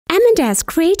Amandas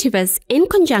Creativus, in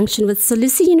conjunction with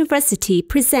Solusi University,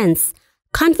 presents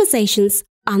Conversations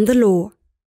on the Law.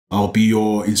 I'll be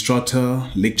your instructor,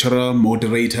 lecturer,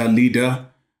 moderator, leader,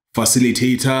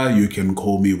 facilitator. You can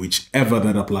call me whichever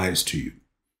that applies to you.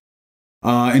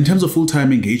 In terms of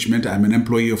full-time engagement, I'm an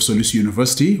employee of Solusi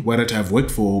University, where I've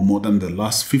worked for more than the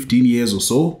last 15 years or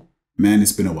so. Man,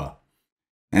 it's been a while.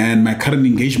 And my current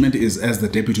engagement is as the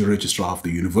Deputy Registrar of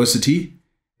the University.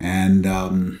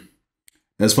 And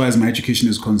as far as my education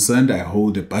is concerned, I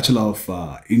hold a Bachelor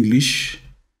of English,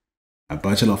 a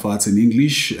Bachelor of Arts in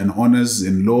English, and Honours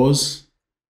in Laws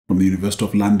from the University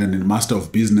of London, and Master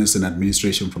of Business and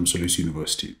Administration from Solusi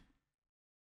University.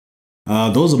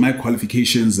 Those are my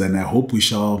qualifications, and I hope we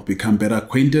shall become better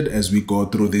acquainted as we go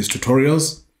through these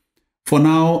tutorials. For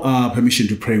now, permission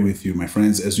to pray with you, my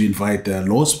friends, as we invite the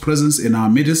Lord's presence in our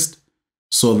midst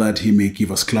so that He may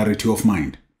give us clarity of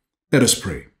mind. Let us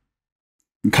pray.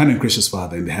 Kind and gracious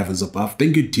Father in the heavens above,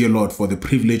 thank you, dear Lord, for the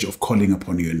privilege of calling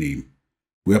upon your name.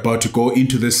 We're about to go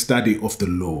into the study of the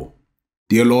law.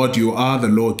 Dear Lord, you are the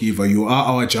lawgiver. You are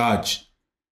our judge.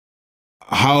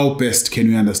 How best can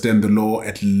we understand the law,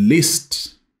 at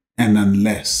least and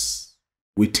unless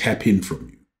we tap in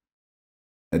from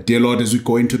you? Dear Lord, as we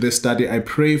go into this study, I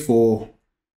pray for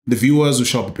the viewers who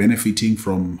shall be benefiting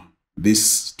from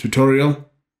this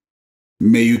tutorial.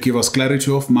 May you give us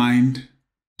clarity of mind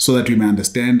so that we may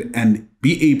understand and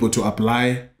be able to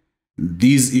apply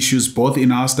these issues both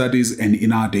in our studies and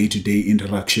in our day-to-day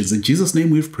interactions. In Jesus' name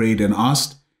we've prayed and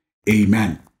asked,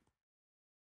 Amen.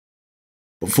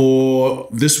 For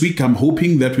this week, I'm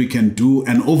hoping that we can do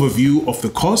an overview of the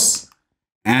course.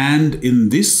 And in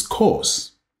this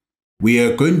course, we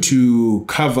are going to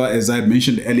cover, as I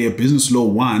mentioned earlier, Business Law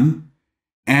 1.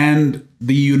 And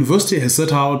the university has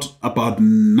set out about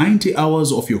 90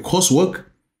 hours of your coursework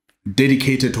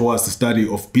dedicated towards the study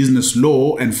of business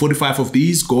law, and 45 of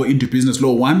these go into Business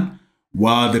Law 1,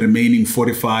 while the remaining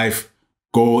 45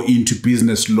 go into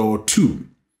Business Law 2.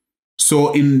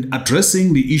 So in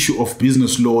addressing the issue of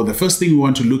business law, the first thing we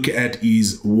want to look at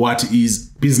is what is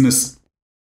business?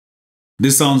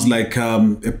 This sounds like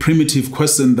a primitive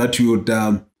question that you would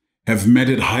have met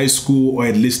at high school or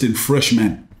at least in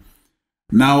freshman.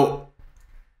 Now,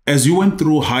 as you went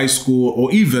through high school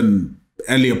or even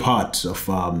earlier part of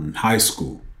high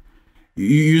school,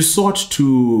 you sought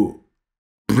to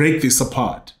break this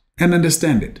apart and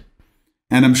understand it.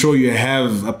 And I'm sure you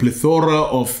have a plethora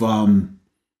of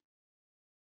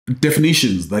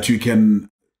definitions that you can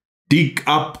dig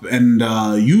up and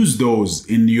use those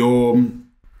in your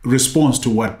response to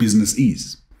what business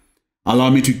is.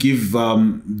 Allow me to give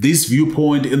this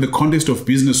viewpoint in the context of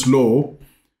business law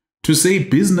to say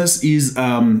business is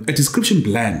a description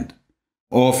blend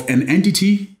of an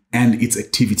entity and its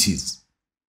activities.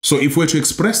 So if we're to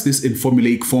express this in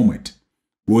formulaic format,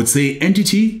 we would say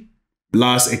entity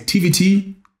plus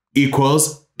activity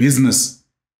equals business.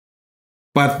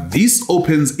 But this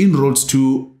opens inroads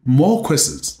to more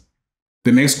questions.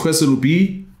 The next question would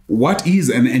be, what is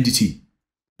an entity?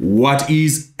 What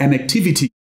is an activity?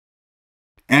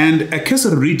 And a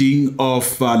cursory reading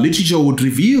of literature would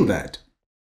reveal that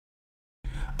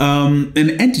an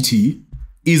entity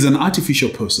is an artificial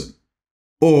person,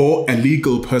 or a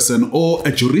legal person, or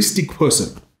a juristic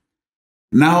person.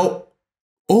 Now,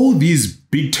 all these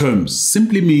big terms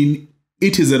simply mean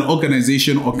it is an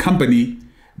organization or company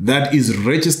that is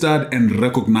registered and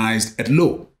recognized at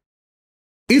law.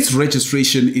 Its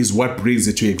registration is what brings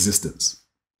it to existence.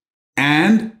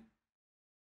 And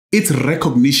its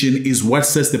recognition is what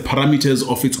sets the parameters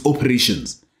of its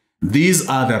operations. These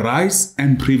are the rights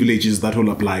and privileges that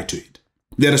will apply to it.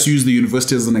 Let us use the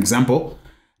university as an example.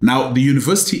 Now, the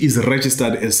university is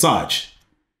registered as such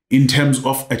in terms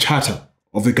of a charter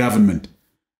of the government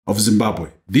of Zimbabwe.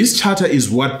 This charter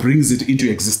is what brings it into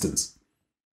existence.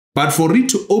 But for it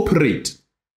to operate,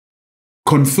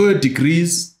 confer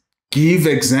degrees, give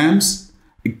exams,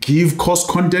 give course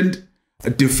content,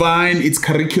 define its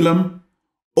curriculum,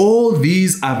 all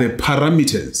these are the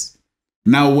parameters.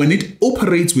 Now, when it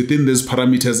operates within these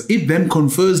parameters, it then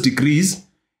confers degrees,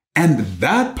 and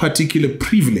that particular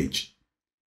privilege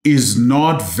is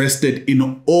not vested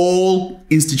in all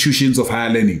institutions of higher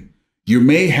learning. You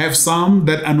may have some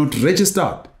that are not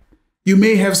registered. You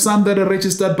may have some that are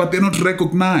registered, but they're not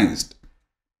recognized.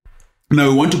 Now,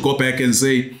 we want to go back and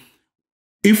say,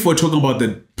 if we're talking about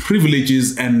the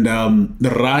privileges and the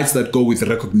rights that go with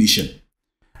recognition,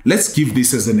 let's give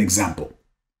this as an example.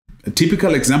 A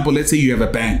typical example, let's say you have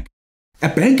a bank. A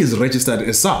bank is registered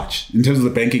as such in terms of the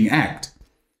Banking Act.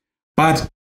 But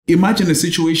imagine a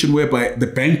situation whereby the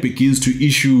bank begins to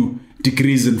issue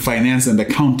degrees in finance and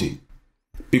accounting.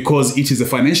 because it is a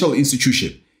financial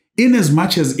institution. In as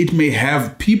much as it may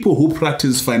have people who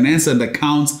practice finance and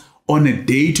accounts on a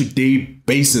day-to-day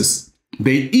basis,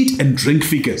 they eat and drink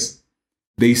figures,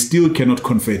 they still cannot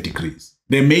confer degrees.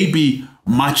 They may be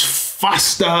much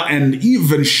faster and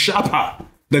even sharper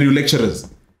than your lecturers,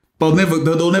 but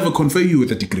they'll never confer you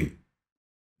with a degree.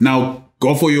 Now,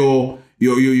 go for your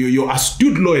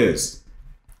astute lawyers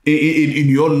in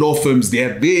your law firms. They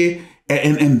are there,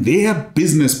 and their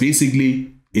business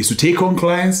basically is to take on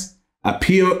clients,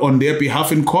 appear on their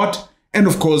behalf in court, and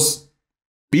of course,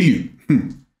 bill you.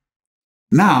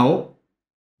 Now,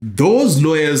 those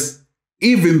lawyers,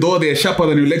 even though they are sharper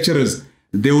than your lecturers,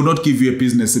 they will not give you a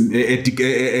business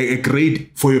a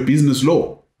grade for your business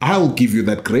law. I'll give you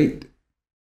that grade.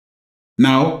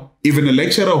 Now, even a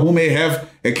lecturer who may have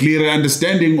a clearer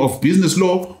understanding of business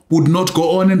law would not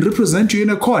go on and represent you in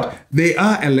a court. They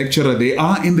are a lecturer. They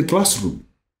are in the classroom.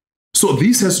 So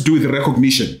this has to do with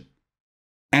recognition.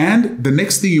 And the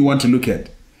next thing you want to look at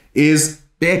is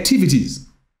the activities.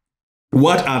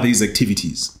 What are these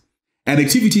activities? An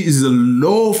activity is a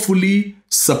lawfully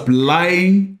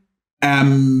supplying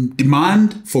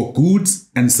demand for goods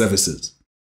and services.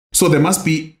 So there must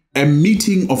be a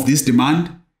meeting of this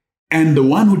demand, and the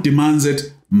one who demands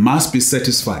it must be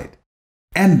satisfied.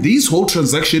 And this whole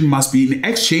transaction must be in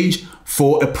exchange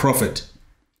for a profit.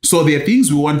 So there are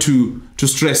things we want to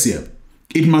stress here.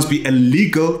 It must be a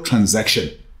legal transaction.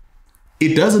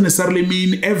 It doesn't necessarily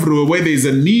mean everywhere where there is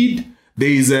a need, there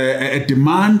is a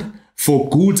demand for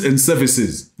goods and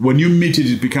services. When you meet it,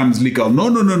 it becomes legal.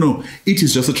 No. It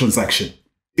is just a transaction.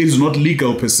 It is not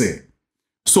legal per se.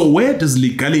 So where does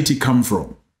legality come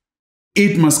from?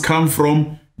 It must come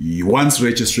from one's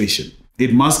registration.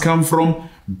 It must come from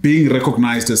being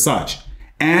recognized as such.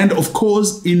 And of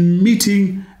course, in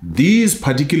meeting these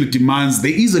particular demands,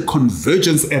 there is a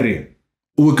convergence area.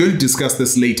 We're going to discuss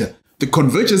this later. The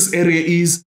convergence area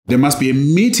is there must be a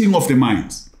meeting of the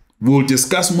minds. We'll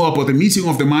discuss more about the meeting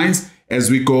of the minds as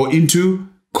we go into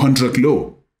contract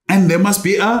law. And there must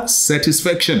be a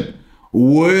satisfaction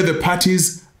where the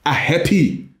parties are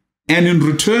happy. And in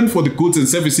return for the goods and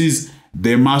services,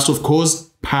 they must, of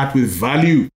course, part with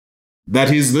value.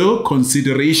 That is the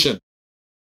consideration.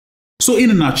 So in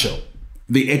a nutshell,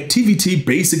 the activity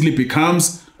basically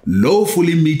becomes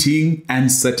lawfully meeting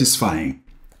and satisfying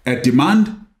a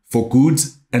demand for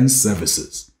goods and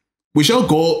services. We shall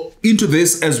go into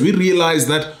this as we realize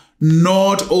that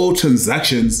not all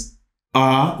transactions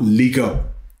are legal,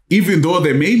 even though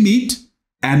they may meet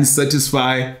and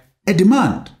satisfy a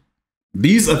demand.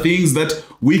 These are things that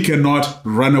we cannot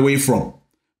run away from.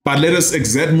 But let us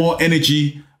exert more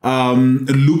energy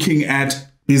looking at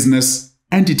business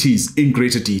entities in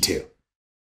greater detail.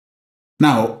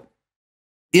 Now,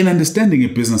 in understanding a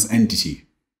business entity,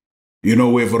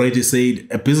 we've already said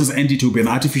a business entity will be an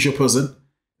artificial person,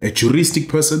 a juristic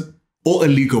person, or a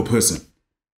legal person.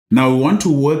 Now, we want to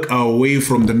work our way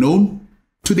from the known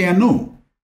to the unknown.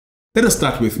 Let us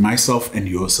start with myself and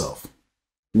yourself.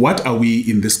 What are we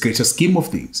in this greater scheme of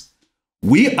things?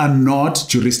 We are not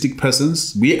juristic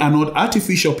persons. We are not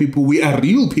artificial people. We are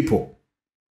real people.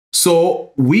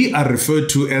 So we are referred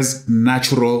to as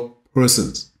natural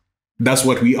persons. That's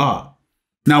what we are.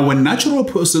 Now, when natural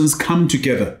persons come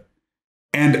together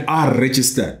and are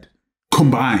registered,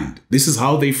 combined, this is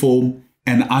how they form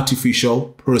an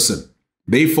artificial person.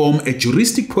 They form a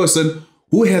juristic person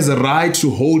who has a right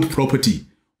to hold property,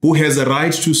 who has a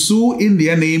right to sue in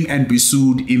their name and be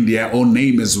sued in their own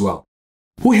name as well,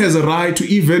 who has a right to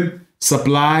even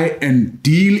supply and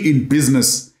deal in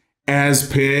business as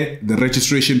per the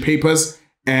registration papers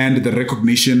and the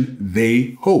recognition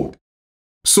they hold.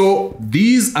 So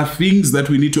these are things that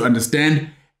we need to understand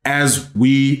as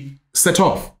we set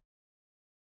off.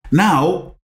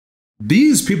 Now,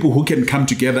 these people who can come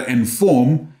together and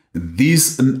form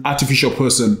this an artificial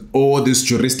person or this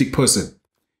juristic person,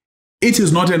 it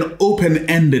is not an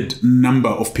open-ended number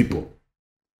of people.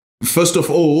 First of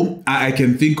all, I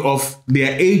can think of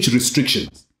their age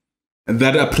restrictions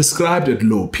that are prescribed at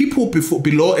law. People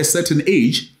below a certain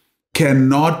age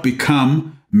cannot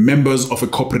become members of a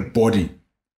corporate body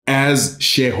as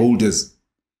shareholders.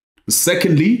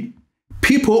 Secondly,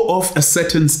 people of a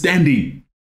certain standing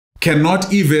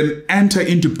cannot even enter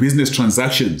into business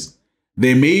transactions.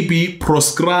 They may be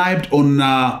proscribed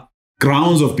on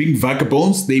grounds of being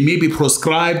vagabonds. They may be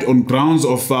proscribed on grounds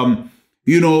of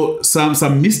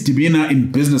some misdemeanor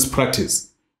in business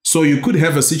practice. So you could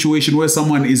have a situation where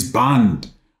someone is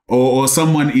banned or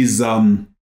someone is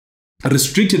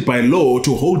restricted by law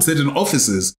to hold certain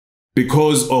offices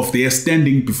because of their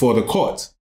standing before the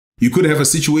court. You could have a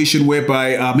situation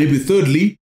whereby maybe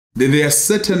thirdly, There are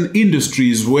certain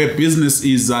industries where business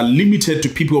is limited to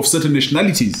people of certain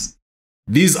nationalities.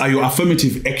 These are your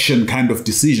affirmative action kind of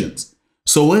decisions.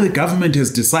 So where the government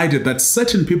has decided that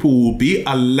certain people will be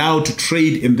allowed to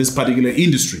trade in this particular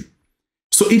industry.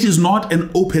 So it is not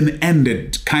an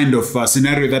open-ended kind of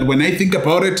scenario that when I think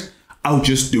about it, I'll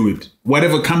just do it.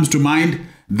 Whatever comes to mind,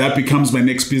 that becomes my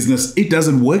next business. It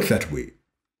doesn't work that way.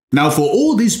 Now, for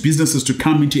all these businesses to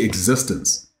come into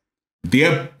existence,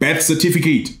 their birth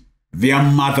certificate, their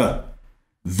mother,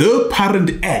 the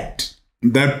parent act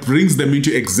that brings them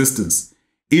into existence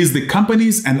is the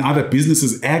Companies and Other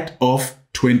Businesses Act of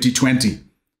 2020.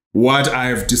 What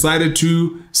I've decided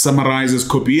to summarize as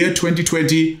COBIA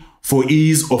 2020 for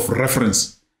ease of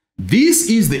reference. This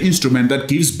is the instrument that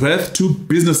gives birth to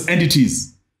business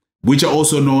entities, which are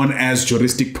also known as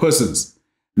juristic persons.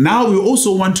 Now we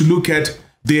also want to look at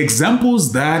the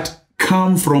examples that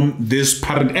come from this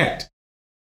parent act.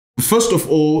 First of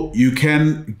all, you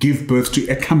can give birth to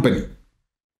a company.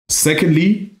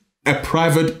 Secondly, a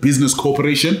private business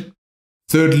corporation.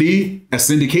 Thirdly, a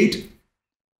syndicate.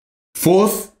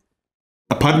 Fourth,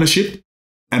 a partnership.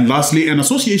 And lastly, an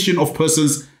association of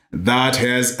persons that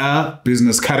has a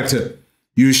business character.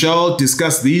 You shall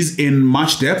discuss these in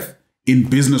much depth in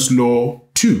business law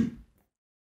 2.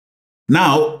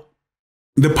 Now,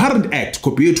 the Parent Act,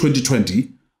 COBIA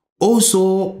 2020,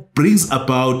 also brings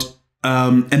about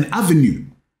an avenue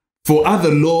for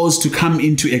other laws to come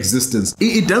into existence.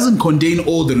 It doesn't contain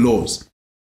all the laws,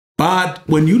 but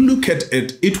when you look at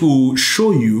it, it will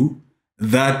show you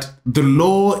that the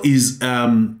law is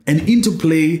an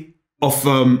interplay of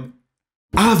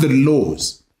other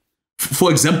laws.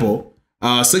 For example,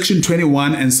 Section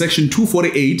 21 and Section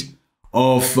 248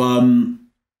 of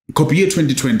COBIA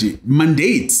 2020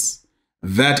 mandates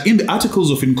that in the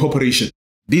Articles of Incorporation,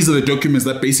 these are the documents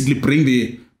that basically bring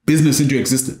the business into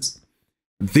existence.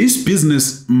 This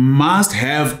business must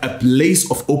have a place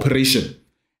of operation.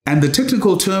 And the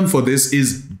technical term for this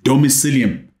is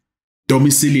domicilium.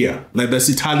 Domicilia, like that's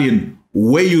Italian,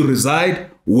 where you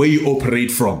reside, where you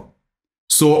operate from.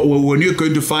 So when you're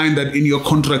going to find that in your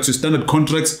contracts, your standard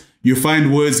contracts, you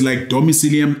find words like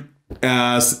domicilium,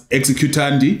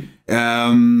 executandi,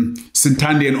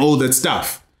 sentandi, and all that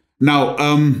stuff. Now,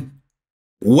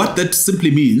 what that simply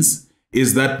means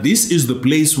is that this is the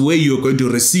place where you're going to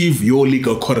receive your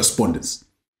legal correspondence.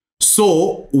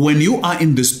 So when you are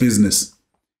in this business,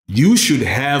 you should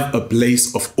have a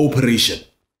place of operation.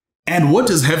 And what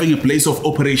does having a place of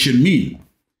operation mean?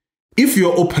 If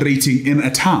you're operating in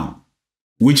a town,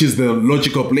 which is the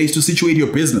logical place to situate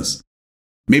your business,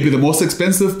 maybe the most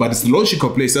expensive, but it's the logical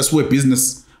place, that's where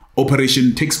business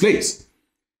operation takes place.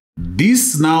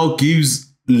 This now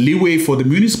gives leeway for the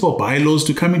municipal bylaws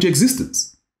to come into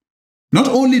existence. Not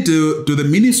only do the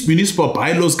municipal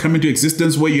bylaws come into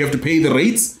existence where you have to pay the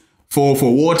rates for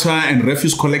water and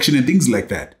refuse collection and things like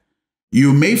that,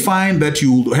 you may find that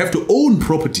you have to own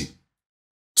property.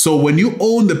 So when you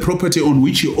own the property on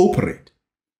which you operate,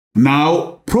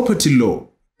 now property law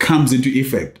comes into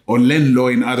effect, or land law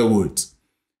in other words.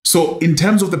 So in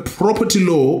terms of the property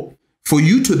law, for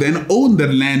you to then own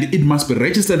that land, it must be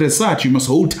registered as such. You must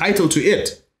hold title to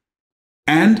it.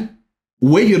 And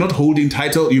where you're not holding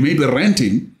title, you may be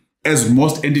renting, as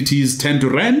most entities tend to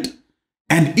rent.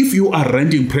 And if you are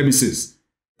renting premises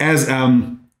as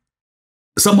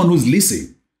someone who's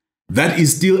leasing, that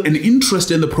is still an interest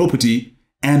in the property,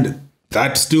 and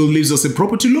that still leaves us in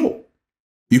property law.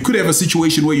 You could have a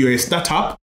situation where you're a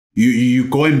startup, you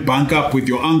go and bank up with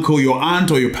your uncle, your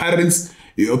aunt, or your parents,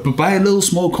 you buy a little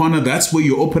small corner, that's where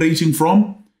you're operating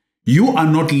from. You are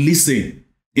not leasing.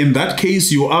 In that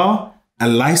case, you are a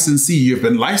licensee. You've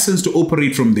been licensed to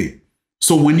operate from there.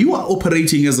 So when you are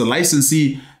operating as a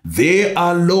licensee, there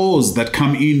are laws that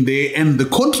come in there, and the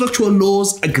contractual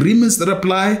laws, agreements that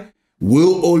apply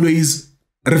will always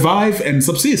revive and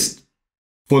subsist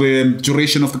for the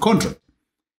duration of the contract.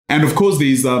 And of course,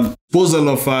 there's disposal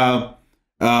of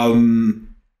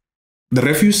the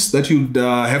refuse that you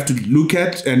have to look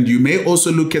at. And you may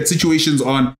also look at situations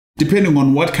on, depending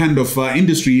on what kind of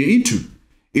industry you're into.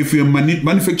 If you're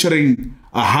manufacturing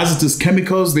hazardous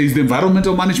chemicals, there's the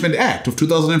Environmental Management Act of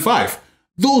 2005.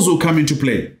 Those will come into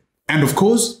play. And of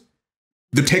course,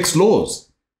 the tax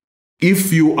laws.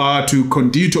 If you are to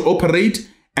continue to operate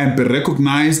and be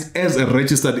recognized as a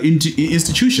registered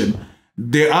institution,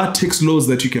 there are tax laws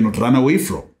that you cannot run away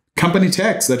from. Company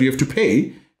tax that you have to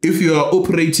pay. If you are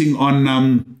operating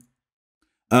on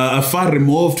a far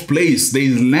removed place, there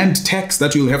is land tax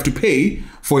that you'll have to pay.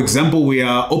 For example, we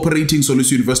are operating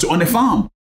Solusi University on a farm.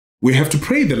 We have to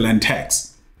pay the land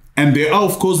tax. And there are,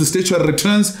 of course, the statutory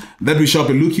returns that we shall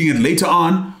be looking at later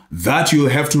on that you'll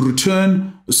have to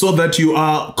return so that you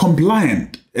are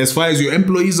compliant as far as your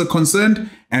employees are concerned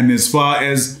and as far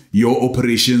as your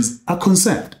operations are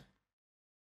concerned.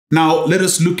 Now, let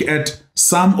us look at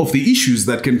some of the issues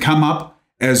that can come up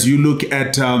as you look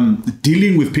at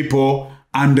dealing with people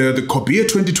under the COBIA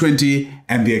 2020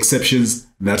 and the exceptions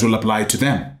that will apply to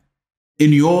them.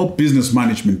 In your business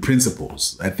management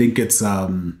principles, I think it's,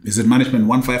 is it Management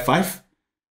 155?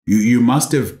 You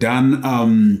must have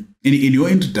done, in your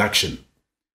introduction,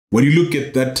 when you look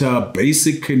at that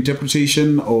basic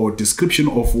interpretation or description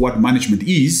of what management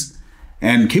is,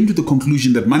 and came to the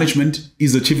conclusion that management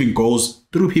is achieving goals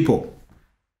through people.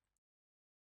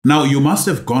 Now, you must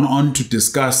have gone on to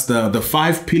discuss the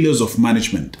 5 pillars of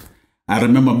management. I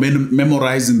remember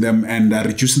memorizing them and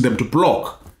reducing them to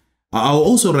block. I'll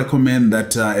also recommend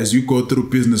that as you go through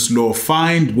business law,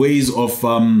 find ways of,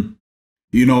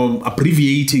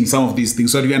 abbreviating some of these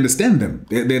things so that you understand them.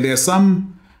 There are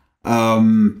some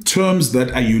terms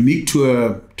that are unique to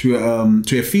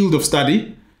a field of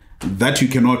study that you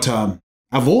cannot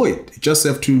avoid. You just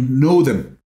have to know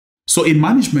them. So in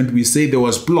management, we say there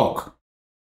was block.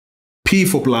 P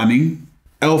for planning,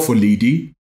 L for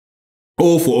leading,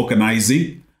 O for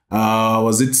organizing,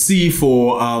 was it C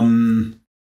for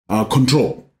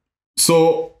control.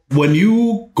 So when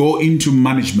you go into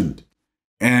management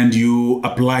and you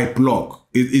apply block,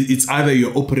 it's either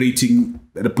you're operating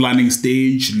at the planning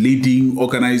stage, leading,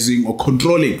 organizing, or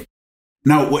controlling.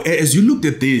 Now, as you looked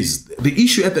at this, the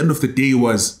issue at the end of the day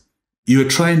was you're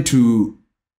trying to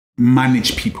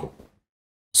manage people.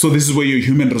 So this is where your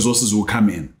human resources will come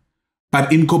in.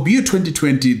 But in COBIA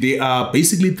 2020, there are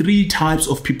basically 3 types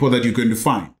of people that you're going to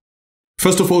find.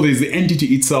 First of all, there's the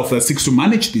entity itself that seeks to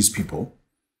manage these people.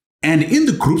 And in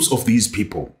the groups of these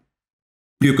people,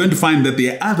 you're going to find that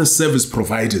there are other service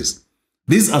providers.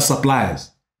 These are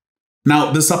suppliers.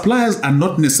 Now, the suppliers are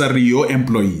not necessarily your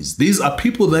employees. These are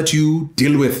people that you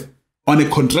deal with on a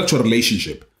contractual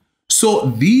relationship. So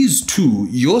these two,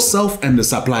 yourself and the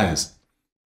suppliers,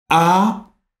 are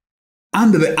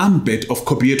under the ambit of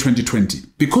COBIA 2020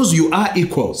 because you are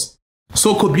equals.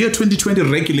 So COBIA 2020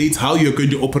 regulates how you're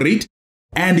going to operate,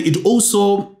 and it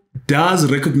also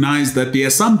does recognize that there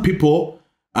are some people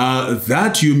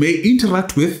that you may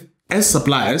interact with as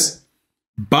suppliers,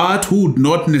 but who would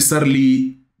not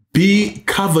necessarily be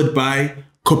covered by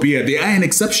COBIA. They are an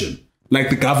exception, like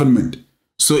the government.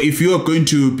 So if you are going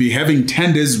to be having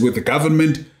tenders with the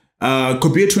government,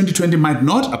 COBIA 2020 might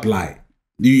not apply.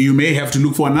 You may have to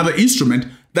look for another instrument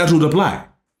that would apply.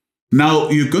 Now,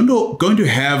 you're going to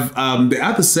have the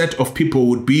other set of people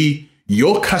would be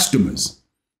your customers.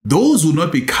 Those will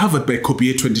not be covered by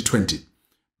COBIA 2020,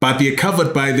 but they're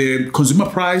covered by the Consumer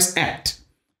Price Act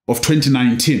of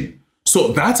 2019. So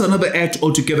that's another act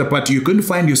altogether, but you're going to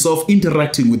find yourself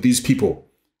interacting with these people,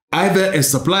 either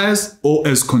as suppliers or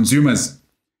as consumers.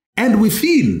 And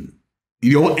within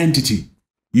your entity,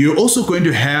 you're also going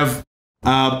to have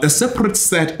a separate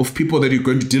set of people that you're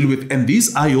going to deal with, and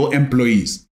these are your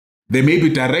employees. They may be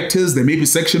directors, they may be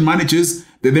section managers,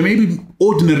 they may be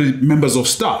ordinary members of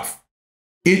staff.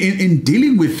 In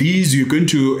dealing with these, you're going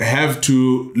to have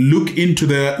to look into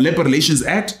the Labor Relations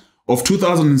Act of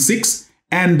 2006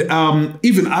 and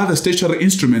even other statutory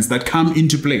instruments that come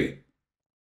into play.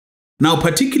 Now,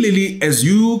 particularly as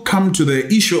you come to the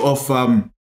issue of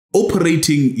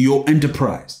operating your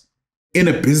enterprise in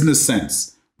a business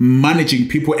sense, managing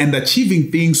people and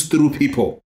achieving things through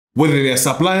people, whether they are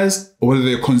suppliers or whether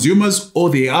they're consumers or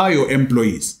they are your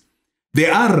employees.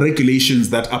 There are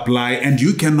regulations that apply and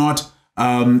you cannot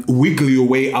wiggle your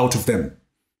way out of them.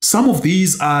 Some of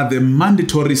these are the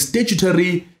mandatory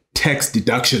statutory tax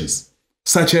deductions,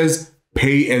 such as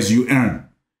pay as you earn.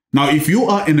 Now, if you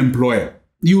are an employer,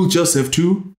 you'll just have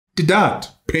to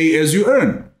deduct pay as you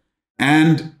earn.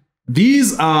 And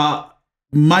these are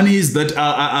monies that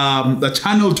are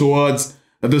channeled towards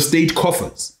the state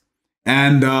coffers.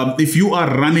 And if you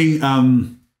are running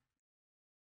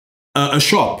a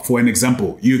shop, for an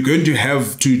example, you're going to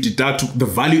have to deduct the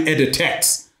value-added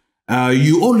tax.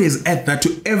 You always add that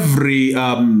to every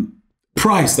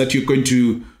price that you're going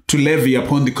to levy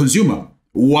upon the consumer.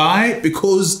 Why?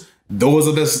 Because those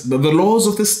are the laws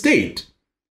of the state.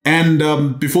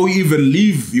 And before you even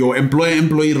leave your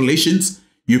employer-employee relations,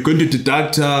 you're going to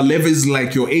deduct levies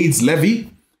like your AIDS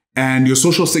levy and your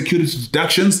social security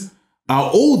deductions.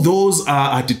 All those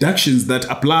are deductions that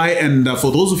apply. And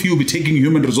for those of you who will be taking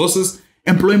human resources,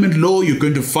 employment law, you're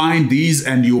going to find these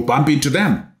and you'll bump into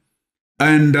them.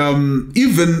 And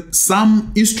even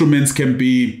some instruments can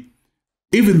be,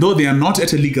 even though they are not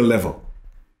at a legal level,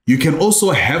 you can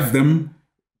also have them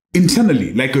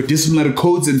internally, like your disciplinary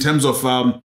codes in terms of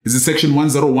Is it Section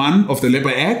 101 of the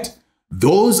Labor Act?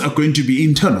 Those are going to be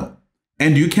internal.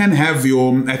 And you can have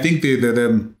your, I think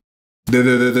the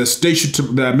statute,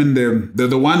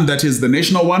 the one that is the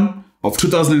national one of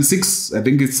 2006. I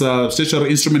think it's Statutory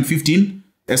Instrument 15,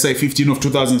 SI 15 of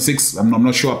 2006. I'm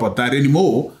not sure about that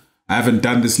anymore. I haven't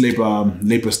done this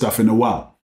labor stuff in a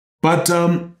while. But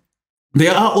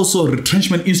there are also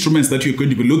retrenchment instruments that you're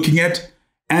going to be looking at.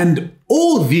 And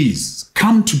all these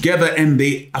come together and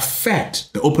they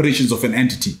affect the operations of an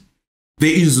entity.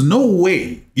 There is no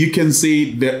way you can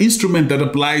say the instrument that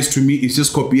applies to me is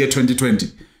just COBIA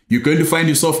 2020. You're going to find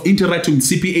yourself interacting with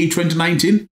CPA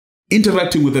 2019,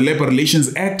 interacting with the Labor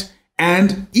Relations Act,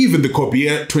 and even the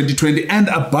COBIA 2020, and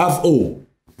above all,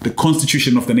 the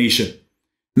Constitution of the nation.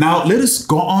 Now, let us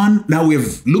go on. Now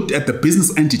we've looked at the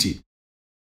business entity.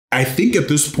 I think at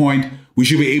this point, we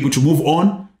should be able to move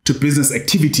on to business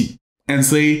activity and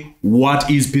say, what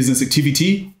is business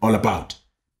activity all about?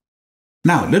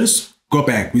 Now, let us go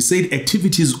back. We said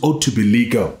activities ought to be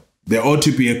legal. There ought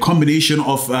to be a combination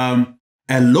of a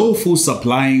lawful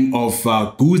supplying of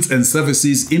goods and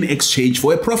services in exchange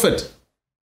for a profit.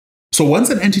 So once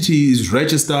an entity is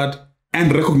registered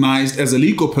and recognized as a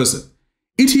legal person,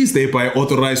 it is thereby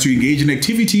authorized to engage in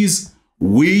activities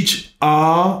which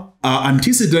are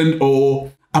antecedent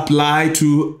or apply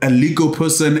to a legal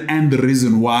person and the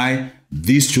reason why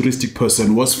this juristic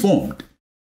person was formed.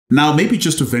 Now, maybe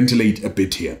just to ventilate a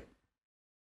bit here.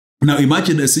 Now,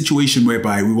 imagine a situation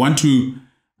whereby we want to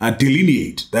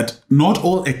delineate that not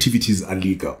all activities are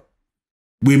legal.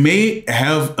 We may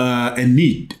have a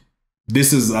need.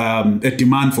 This is a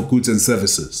demand for goods and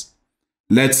services.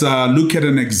 Let's look at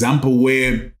an example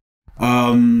where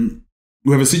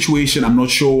we have a situation. I'm not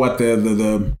sure what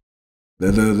the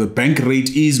bank rate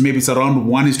is. Maybe it's around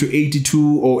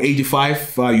 1:82 or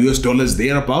 85 US dollars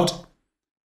thereabout.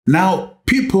 Now,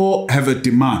 people have a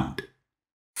demand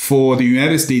for the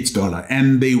United States dollar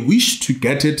and they wish to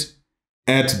get it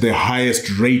at the highest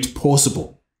rate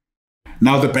possible.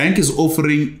 Now, the bank is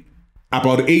offering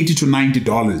about $80 to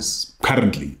 $90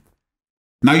 currently.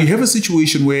 Now, you have a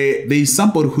situation where there is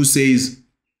somebody who says,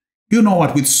 you know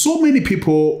what, with so many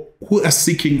people who are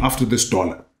seeking after this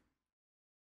dollar,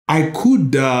 I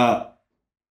could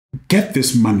get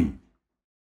this money.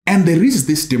 And there is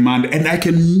this demand, and I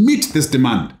can meet this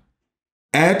demand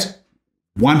at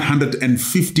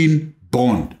 115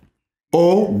 bond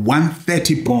or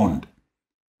 130 bond.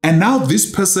 And now this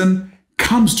person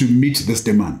comes to meet this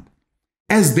demand.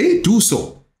 As they do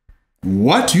so,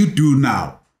 what you do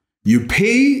now, you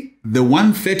pay the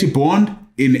 130 bond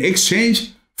in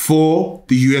exchange for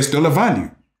the US dollar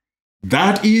value.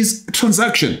 That is a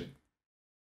transaction.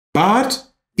 But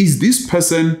is this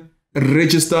person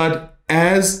registered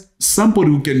as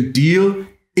somebody who can deal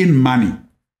in money?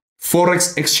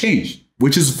 Forex exchange,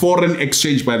 which is foreign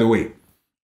exchange, by the way.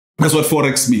 That's what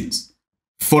Forex means.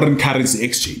 Foreign currency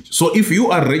exchange. So if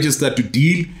you are registered to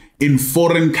deal in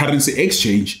foreign currency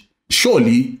exchange,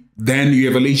 surely then you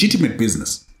have a legitimate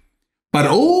business. But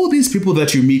all these people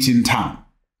that you meet in town,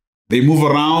 they move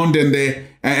around and they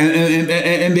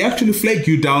actually flag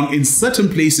you down in certain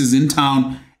places in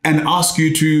town and ask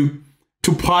you to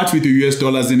part with the US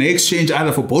dollars in exchange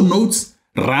either for bond notes,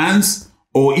 rands,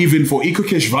 or even for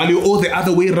EcoCash value, or the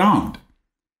other way around.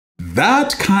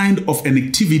 That kind of an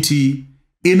activity,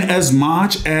 in as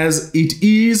much as it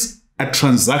is a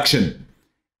transaction,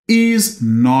 is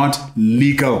not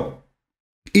legal.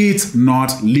 It's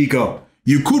not legal.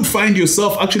 You could find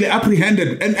yourself actually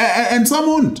apprehended and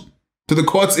summoned to the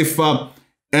courts if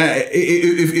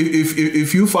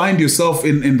you find yourself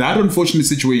in that unfortunate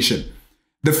situation.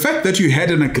 The fact that you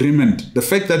had an agreement, the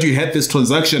fact that you had this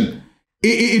transaction,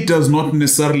 it does not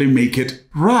necessarily make it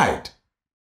right.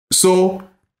 So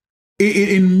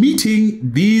in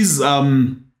meeting these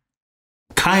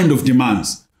kind of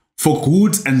demands for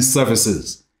goods and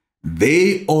services,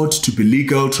 they ought to be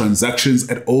legal transactions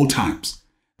at all times.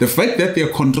 The fact that they are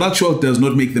contractual does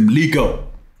not make them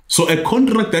legal. So a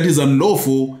contract that is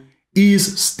unlawful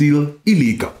is still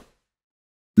illegal.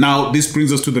 Now, this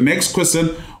brings us to the next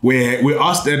question, where we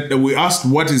asked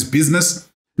what is business.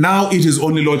 Now, it is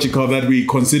only logical that we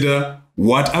consider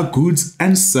what are goods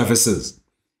and services.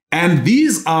 And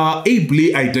these are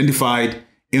ably identified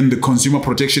in the Consumer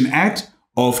Protection Act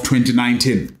of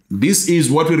 2019. This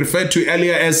is what we referred to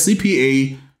earlier as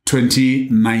CPA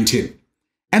 2019.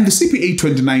 And the CPA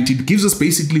 2019 gives us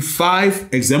basically 5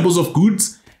 examples of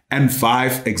goods and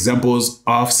 5 examples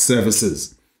of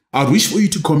services. I wish for you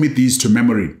to commit these to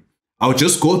memory. I'll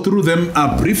just go through them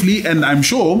briefly, and I'm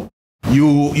sure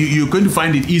you're going to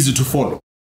find it easy to follow.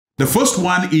 The first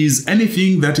one is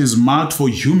anything that is marked for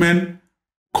human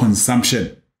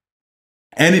consumption.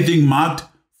 anything marked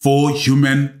for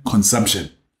human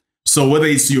consumption. So whether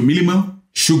it's your millimil,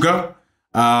 sugar,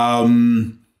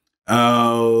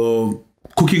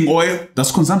 cooking oil,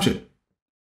 that's consumption.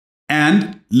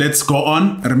 And let's go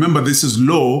on. Remember, this is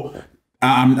law.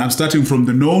 I'm starting from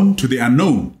the known to the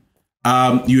unknown.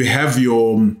 You have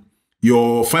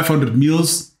your 500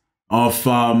 mils of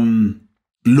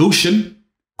lotion,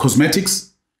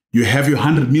 cosmetics. You have your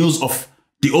 100 mils of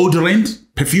deodorant,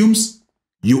 perfumes.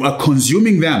 You are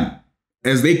consuming them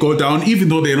as they go down, even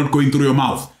though they're not going through your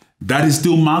mouth. That is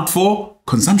still marked for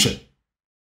consumption.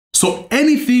 So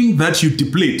anything that you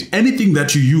deplete, anything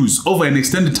that you use over an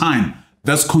extended time,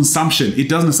 that's consumption. It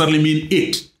doesn't necessarily mean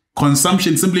it.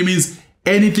 Consumption simply means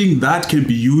anything that can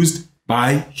be used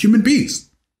by human beings.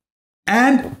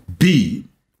 And B,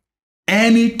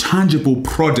 any tangible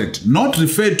product not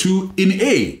referred to in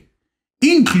A,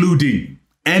 including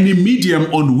any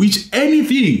medium on which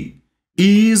anything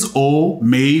is or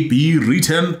may be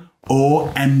written or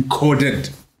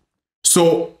encoded.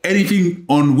 So anything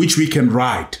on which we can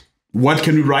write. What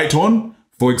can we write on?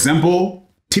 For example,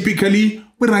 typically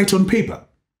we write on paper.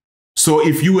 So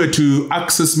if you were to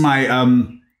access my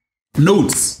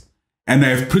notes and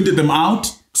I've printed them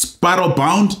out, spiral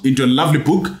bound into a lovely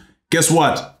book, guess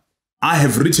what? I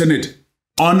have written it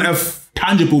on a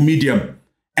tangible medium.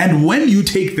 And when you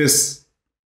take this,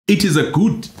 it is a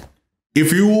good.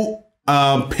 If you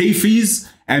pay fees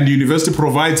and the university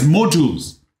provides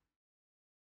modules,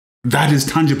 that is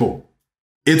tangible.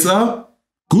 It's a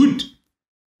good.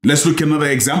 Let's look at another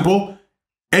example.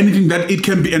 Anything that it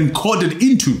can be encoded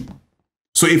into.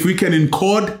 So if we can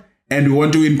encode and we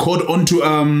want to encode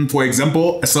onto, for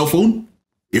example, a cell phone.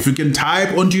 If you can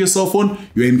type onto your cell phone,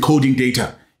 you're encoding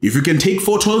data. If you can take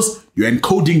photos, you're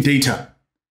encoding data.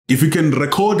 If you can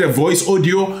record a voice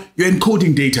audio, you're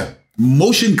encoding data.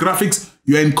 Motion graphics,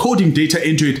 you're encoding data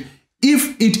into it.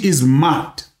 If it is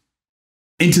marked,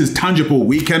 it is tangible.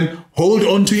 We can hold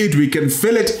on to it. We can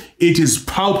feel it. It is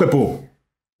palpable.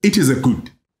 It is a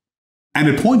good. And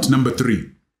at point number 3,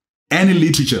 any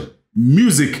literature,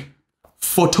 music,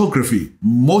 photography,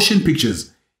 motion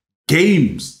pictures,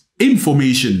 games,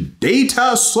 information,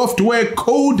 data, software,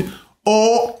 code,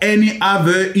 or any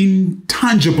other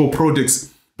intangible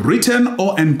products written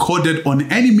or encoded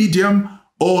on any medium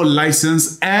or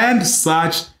license, and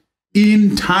such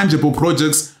intangible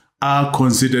projects are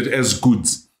considered as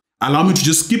goods. Allow me to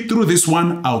just skip through this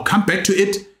one. I'll come back to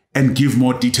it and give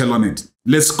more detail on it.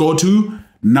 Let's go to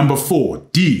number 4,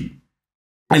 D.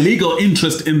 A legal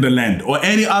interest in the land or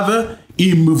any other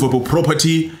immovable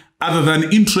property other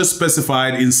than interest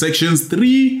specified in sections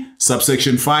 3,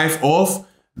 subsection 5 of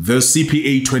the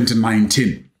CPA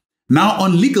 2019. Now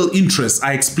on legal interest,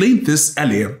 I explained this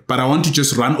earlier, but I want to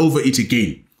just run over it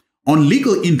again. On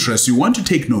legal interest, you want to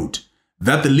take note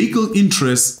that the legal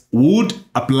interest would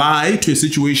apply to a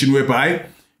situation whereby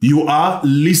you are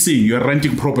leasing, you're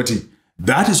renting property.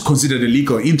 That is considered a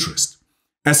legal interest.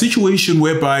 A situation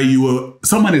whereby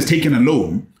someone has taken a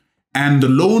loan and the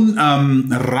loan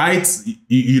rights,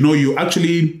 you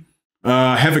actually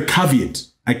have a caveat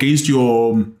against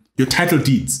your title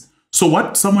deeds. So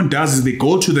what someone does is they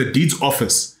go to the deeds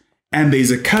office and there's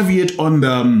a caveat on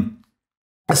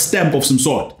a stamp of some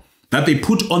sort that they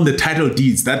put on the title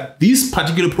deeds that this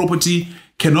particular property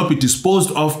cannot be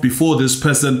disposed of before this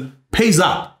person pays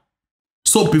up.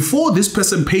 So before this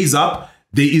person pays up,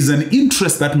 there is an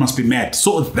interest that must be met.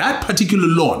 So that particular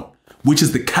loan, which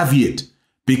is the caveat,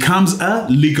 becomes a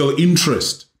legal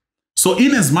interest. So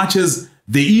in as much as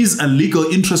there is a legal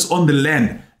interest on the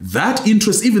land, that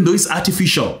interest, even though it's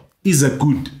artificial, is a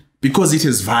good because it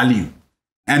has value.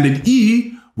 And in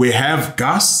E, we have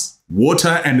gas,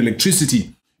 water, and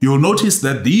electricity. You'll notice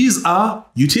that these are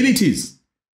utilities.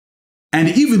 And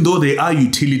even though they are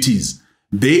utilities,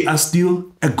 they are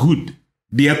still a good.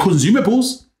 They are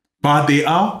consumables, but they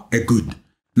are a good.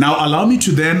 Now, allow me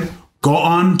to then go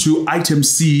on to item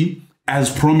C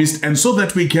as promised, and so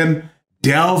that we can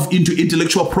delve into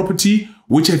intellectual property,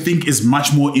 which I think is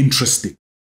much more interesting.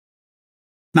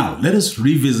 Now, let us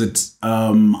revisit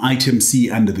item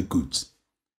C under the goods.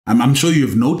 I'm sure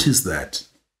you've noticed that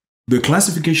the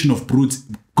classification of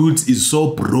goods is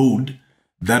so broad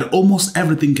that almost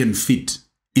everything can fit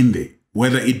in there,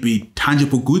 whether it be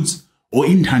tangible goods or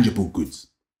intangible goods.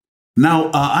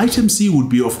 Now, item C would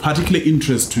be of particular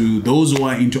interest to those who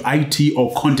are into IT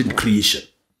or content creation.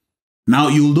 Now,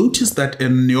 you'll notice that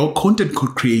in your content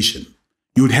creation,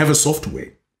 you would have a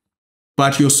software.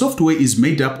 But your software is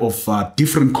made up of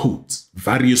different codes,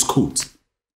 various codes.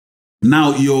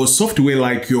 Now, your software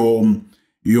like your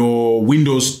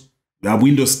Windows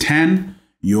 10,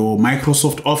 your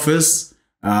Microsoft Office,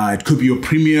 It could be your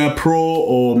Premiere Pro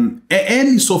or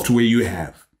any software you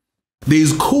have. There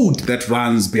is code that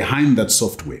runs behind that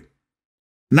software.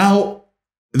 Now,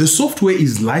 the software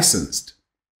is licensed,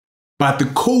 but the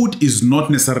code is not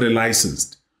necessarily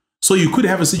licensed. So you could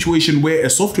have a situation where a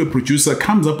software producer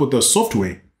comes up with a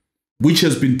software which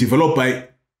has been developed by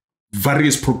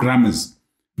various programmers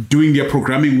doing their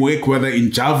programming work, whether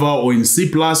in Java or in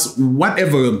C++,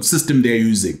 whatever system they're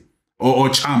using, or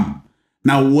Charm.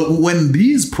 Now, when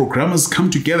these programmers come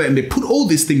together and they put all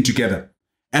this thing together,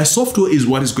 a software is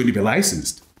what is going to be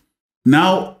licensed.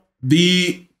 Now,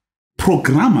 the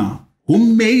programmer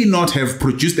who may not have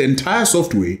produced the entire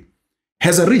software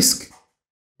has a risk.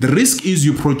 The risk is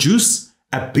you produce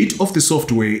a bit of the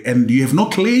software and you have no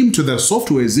claim to the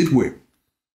software, as it were.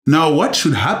 Now, what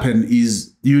should happen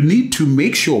is you need to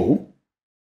make sure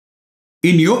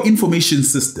in your information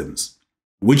systems,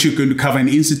 which you're going to cover in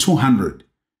INSEE 200,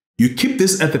 you keep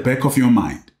this at the back of your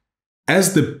mind.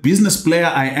 As the business player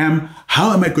I am,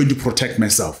 how am I going to protect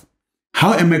myself?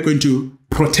 How am I going to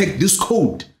protect this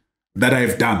code that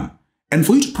I've done? And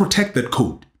for you to protect that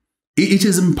code, it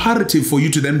is imperative for you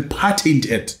to then patent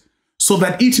it so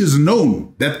that it is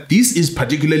known that this is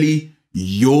particularly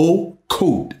your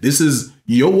code. This is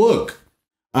your work.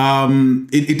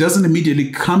 It doesn't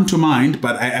immediately come to mind,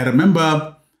 but I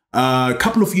remember a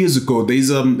couple of years ago, there's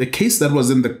a case that was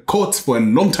in the courts for a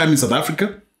long time in South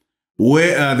Africa,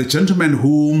 where the gentleman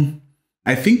who,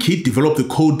 I think he developed the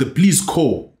code, the please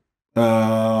call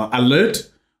alert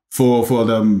for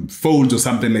the phones or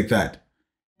something like that.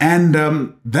 And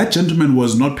that gentleman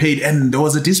was not paid, and there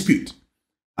was a dispute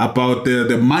about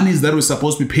the monies that were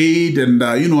supposed to be paid and,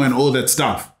 and all that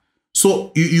stuff.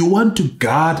 So you want to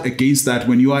guard against that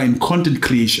when you are in content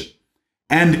creation.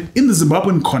 And in the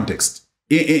Zimbabwean context,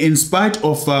 in spite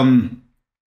of,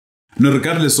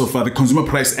 regardless of the Consumer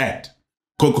Price Act,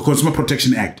 Consumer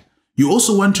Protection Act, you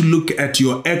also want to look at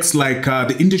your acts like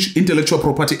the Intellectual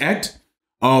Property Act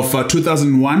of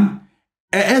 2001,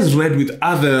 as read with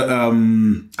other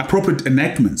appropriate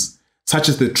enactments, such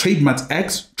as the Trademarks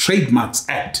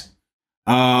Act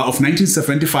of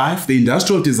 1975, the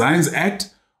Industrial Designs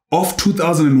Act of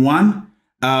 2001,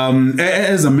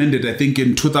 as amended, I think,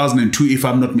 in 2002, if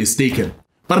I'm not mistaken.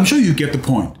 But I'm sure you get the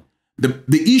point.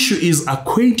 The issue is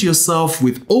acquaint yourself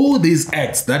with all these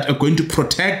acts that are going to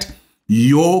protect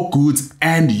your goods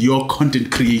and your content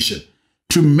creation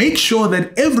to make sure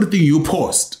that everything you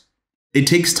post, it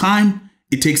takes time,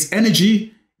 it takes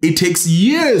energy, it takes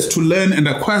years to learn and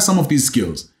acquire some of these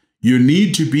skills. You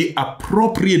need to be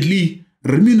appropriately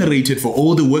remunerated for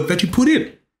all the work that you put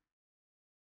in.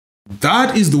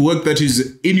 That is the work that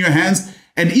is in your hands.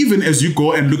 And even as you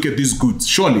go and look at these goods,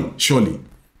 surely,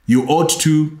 you ought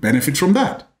to benefit from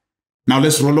that. Now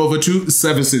let's roll over to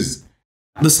services.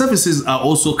 The services are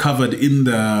also covered in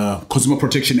the Consumer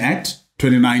Protection Act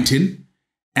 2019.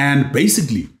 And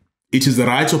basically, it is the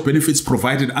rights or benefits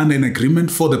provided under an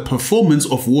agreement for the performance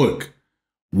of work,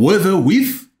 whether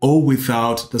with or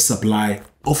without the supply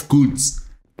of goods.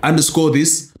 Underscore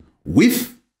this,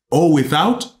 with or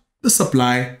without the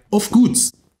supply of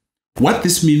goods. What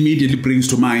this immediately brings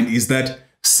to mind is that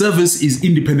service is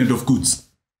independent of goods,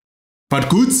 but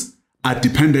goods are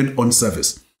dependent on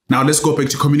service. Now let's go back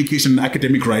to communication and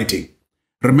academic writing.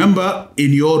 Remember,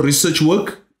 in your research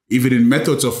work, even in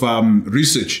methods of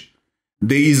research,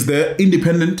 there is the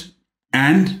independent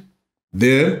and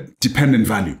the dependent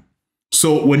value.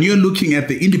 So when you're looking at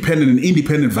the independent and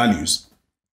independent values,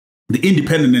 the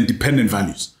independent and dependent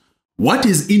values, what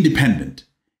is independent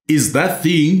is that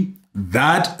thing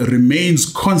that remains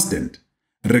constant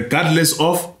regardless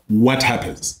of what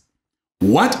happens.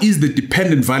 What is the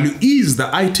dependent value is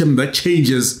the item that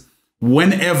changes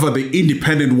whenever the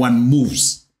independent one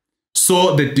moves.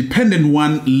 So the dependent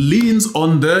one leans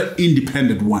on the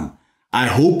independent one. I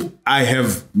hope I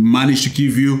have managed to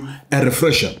give you a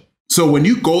refresher. So when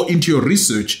you go into your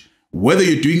research, whether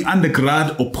you're doing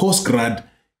undergrad or postgrad,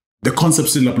 the concept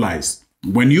still applies.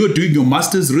 When you're doing your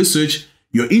master's research,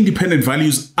 your independent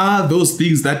values are those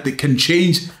things that they can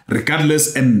change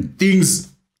regardless, and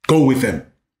things go with them.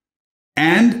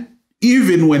 And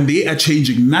even when they are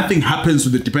changing, nothing happens to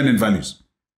the dependent values.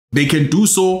 They can do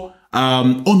so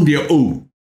on their own.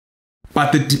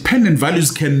 But the dependent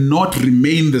values cannot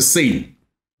remain the same.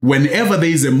 Whenever there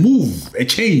is a move, a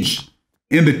change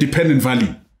in the dependent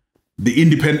value, the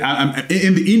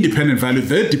independent value,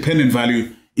 the dependent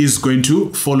value is going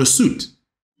to follow suit.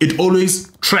 It always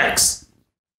tracks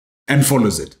and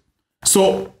follows it.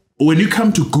 So when you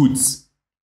come to goods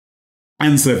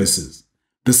and services,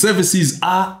 the services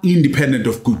are independent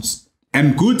of goods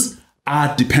and goods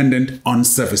are dependent on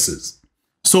services.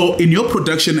 So in your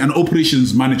production and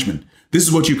operations management, this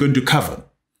is what you're going to cover.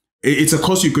 It's a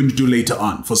course you're going to do later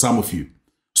on for some of you.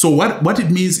 So what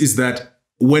it means is that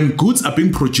when goods are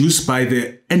being produced by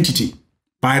the entity,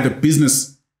 by the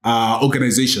business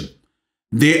organization,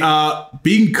 they are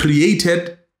being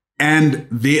created and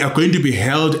they are going to be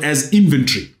held as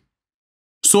inventory.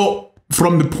 So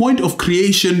from the point of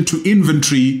creation to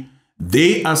inventory,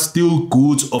 they are still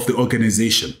goods of the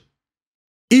organization.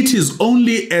 It is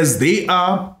only as they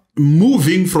are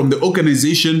moving from the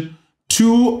organization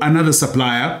to another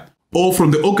supplier or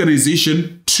from the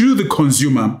organization to the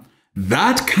consumer,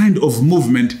 that kind of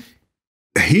movement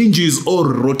hinges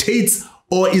or rotates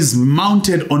or is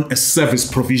mounted on a service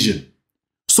provision.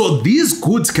 So these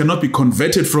goods cannot be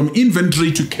converted from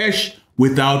inventory to cash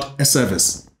without a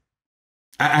service.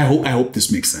 I hope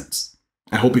this makes sense.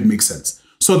 I hope it makes sense.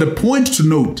 So the point to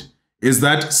note is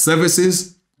that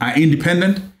services are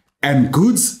independent and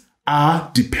goods are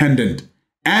dependent.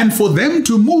 And for them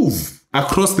to move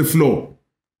across the flow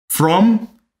from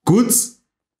goods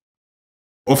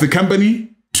of the company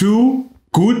to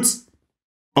goods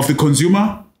of the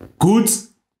consumer, goods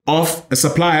of a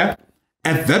supplier,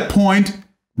 at that point,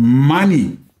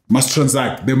 money must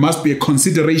transact. There must be a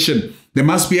consideration. There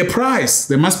must be a price.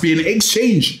 There must be an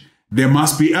exchange. There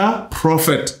must be a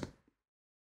profit.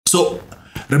 So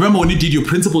remember when you did your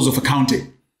principles of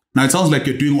accounting. Now it sounds like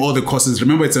you're doing all the courses.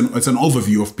 Remember, it's an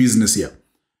overview of business here.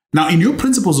 Now in your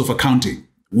principles of accounting,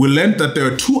 we learned that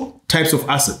there are two types of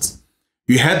assets.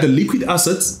 You had the liquid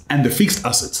assets and the fixed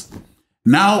assets.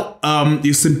 Now, the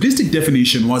simplistic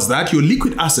definition was that your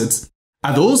liquid assets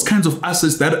are those kinds of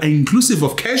assets that are inclusive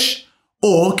of cash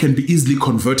or can be easily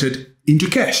converted into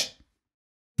cash.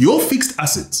 Your fixed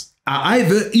assets are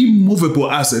either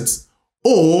immovable assets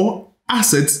or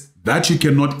assets that you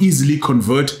cannot easily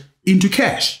convert into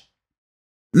cash.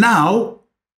 Now,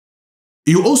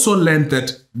 you also learned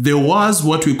that there was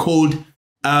what we called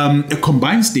a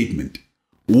combined statement,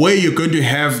 where you're going to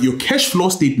have your cash flow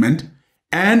statement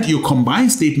and your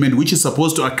combined statement, which is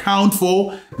supposed to account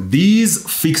for these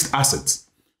fixed assets.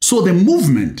 So the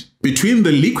movement between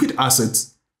the liquid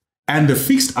assets and the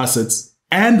fixed assets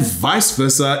and vice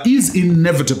versa is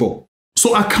inevitable.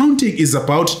 So accounting is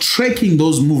about tracking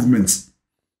those movements.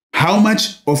 How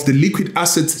much of the liquid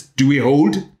assets do we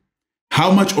hold?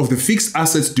 How much of the fixed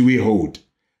assets do we hold?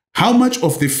 How much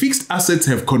of the fixed assets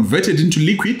have converted into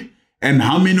liquid and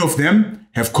how many of them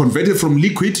have converted from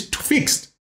liquid to fixed?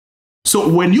 So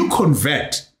when you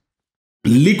convert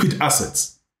liquid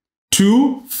assets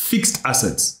to fixed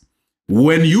assets,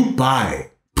 when you buy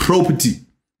property,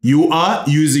 you are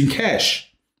using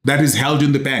cash that is held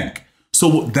in the bank.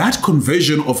 So that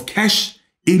conversion of cash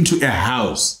into a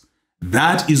house,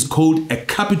 that is called a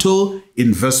capital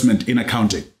investment in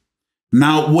accounting.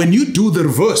 Now, when you do the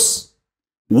reverse,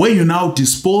 where you now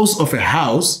dispose of a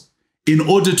house in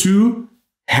order to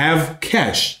have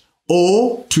cash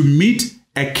or to meet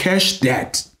a cash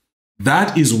debt,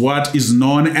 that is what is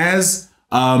known as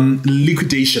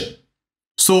liquidation.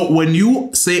 So when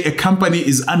you say a company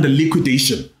is under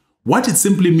liquidation, what it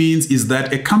simply means is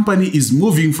that a company is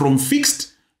moving from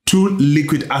fixed to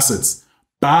liquid assets,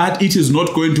 but it is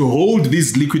not going to hold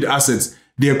these liquid assets.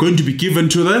 They are going to be given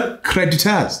to the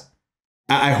creditors.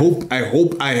 I hope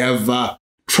I have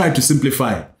tried to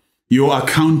simplify your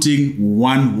accounting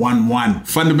 111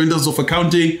 fundamentals of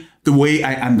accounting the way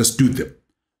I understood them.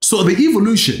 So the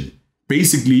evolution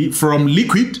basically from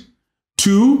liquid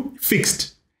to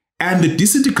fixed and the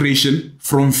disintegration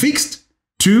from fixed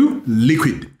to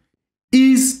liquid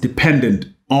is dependent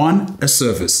on a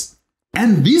service.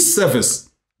 And this service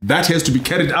that has to be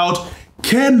carried out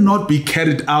cannot be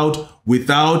carried out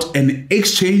without an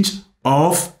exchange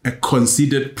of a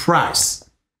considered price.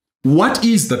 What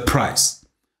is the price?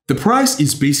 The price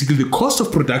is basically the cost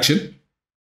of production.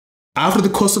 After the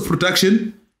cost of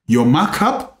production, your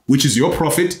markup, which is your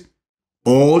profit,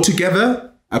 all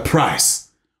together a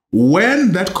price.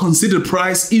 When that considered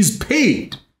price is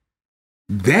paid,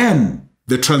 then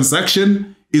the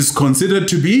transaction is considered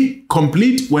to be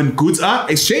complete when goods are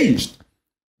exchanged.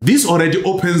 This already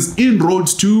opens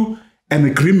inroads to an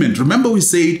agreement. Remember, we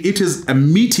said it is a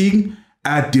meeting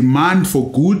a demand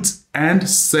for goods and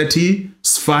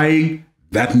satisfying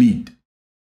that need.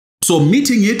 So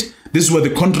meeting it, this is where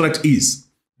the contract is.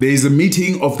 There is a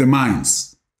meeting of the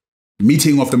minds.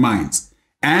 Meeting of the minds.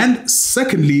 And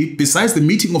secondly, besides the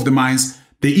meeting of the minds,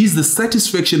 there is the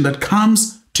satisfaction that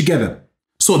comes together.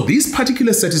 So this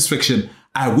particular satisfaction,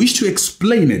 I wish to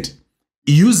explain it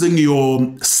using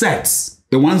your sets,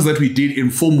 the ones that we did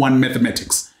in Form 1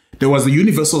 mathematics. There was a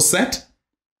universal set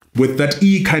with that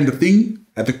E kind of thing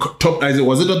at the top.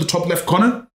 Was it at the top left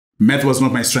corner? Math was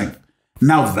not my strength.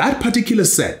 Now, that particular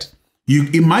set, you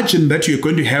imagine that you're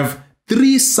going to have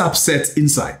 3 subsets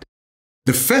inside.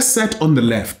 The first set on the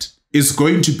left is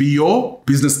going to be your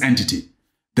business entity.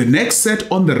 The next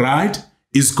set on the right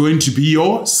is going to be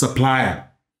your supplier.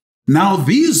 Now,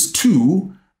 these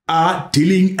two are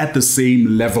dealing at the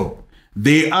same level.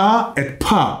 They are at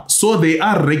par. So they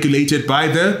are regulated by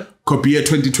the COBIA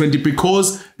 2020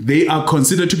 because they are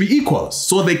considered to be equals.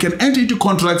 So they can enter into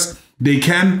contracts, they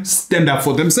can stand up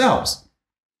for themselves.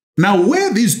 Now,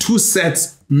 where these two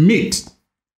sets meet,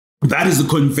 that is the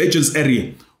convergence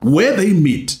area. Where they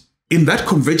meet, in that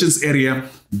convergence area,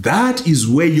 that is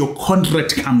where your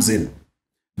contract comes in.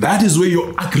 That is where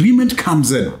your agreement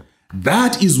comes in.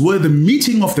 That is where the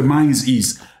meeting of the minds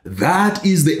is. That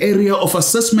is the area of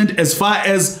assessment as far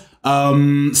as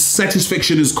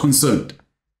satisfaction is concerned.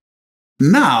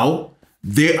 Now,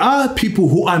 there are people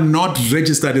who are not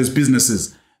registered as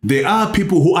businesses. There are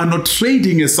people who are not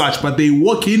trading as such, but they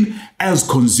work in as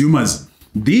consumers.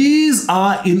 These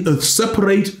are in a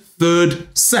separate third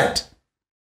set.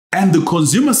 And the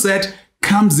consumer set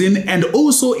comes in and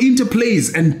also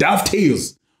interplays and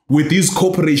dovetails with these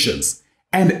corporations.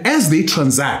 And as they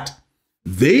transact,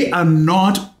 they are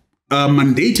not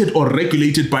mandated or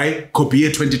regulated by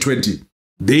COBIA 2020.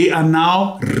 They are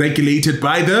now regulated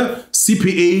by the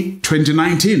CPA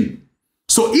 2019.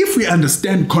 So if we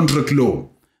understand contract law,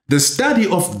 the study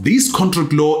of this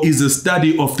contract law is a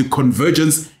study of the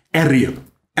convergence area.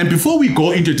 And before we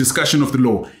go into discussion of the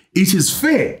law, it is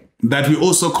fair that we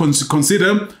also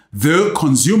consider the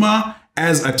consumer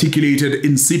as articulated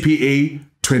in CPA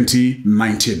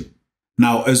 2019.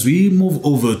 Now, as we move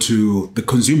over to the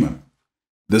consumer,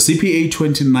 the CPA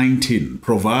 2019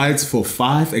 provides for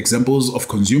 5 examples of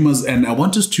consumers, and I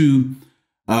want us to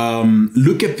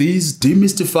look at these,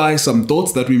 demystify some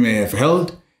thoughts that we may have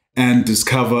held, and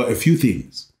discover a few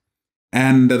things.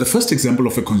 And the first example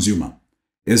of a consumer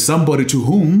is somebody to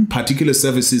whom particular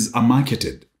services are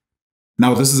marketed.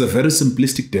 Now, this is a very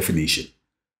simplistic definition,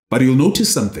 but you'll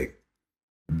notice something.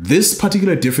 This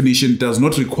particular definition does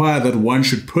not require that one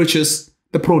should purchase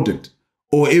the product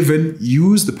or even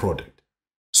use the product.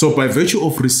 So by virtue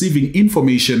of receiving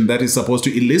information that is supposed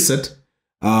to elicit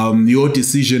your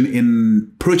decision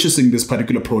in purchasing this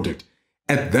particular product,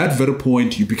 at that very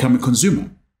point, you become a consumer.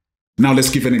 Now, let's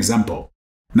give an example.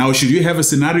 Now, should you have a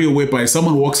scenario whereby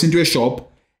someone walks into a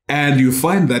shop and you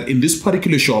find that in this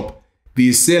particular shop,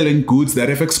 they're selling goods that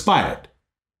have expired.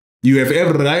 You have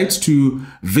every right to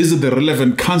visit the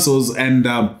relevant councils and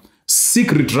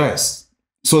seek redress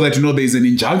so that you know there's an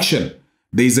injunction,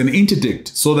 there's an interdict,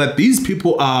 so that these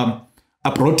people are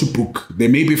brought to book. They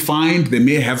may be fined, they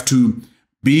may have to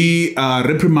be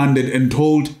reprimanded and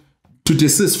told to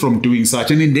desist from doing such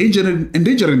and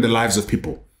endangering the lives of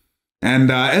people.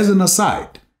 And as an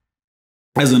aside,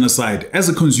 as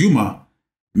a consumer,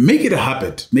 make it a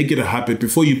habit. Make it a habit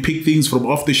before you pick things from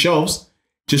off the shelves.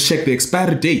 Just check the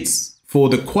expiry dates for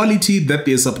the quality that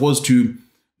they're supposed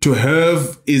to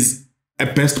have is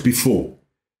at best before.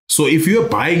 So if you're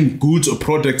buying goods or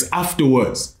products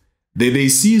afterwards, they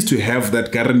cease to have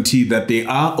that guarantee that they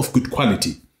are of good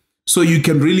quality. So you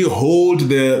can really hold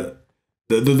the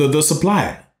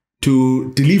supplier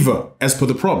to deliver as per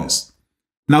the promise.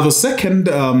 Now, the second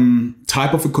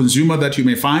type of a consumer that you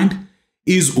may find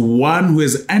is one who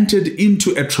has entered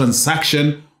into a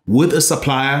transaction with a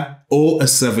supplier or a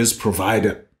service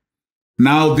provider.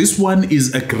 Now, this one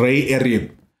is a gray area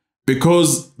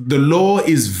because the law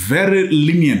is very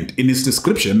lenient in its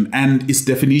description and its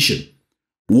definition.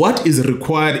 What is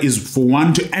required is for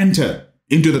one to enter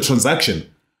into the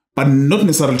transaction, but not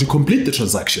necessarily to complete the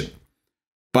transaction.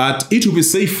 But it will be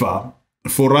safer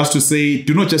for us to say,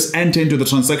 do not just enter into the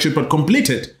transaction, but complete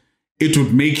it. It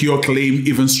would make your claim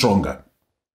even stronger.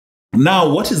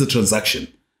 Now, what is a transaction?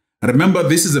 Remember,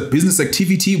 this is a business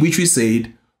activity which we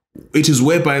said it is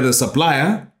whereby the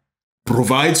supplier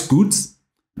provides goods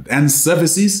and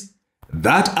services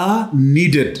that are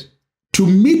needed to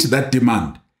meet that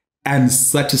demand and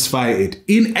satisfy it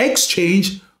in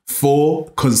exchange for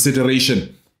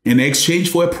consideration, in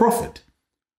exchange for a profit.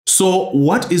 So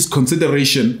what is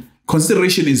consideration?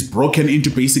 Consideration is broken into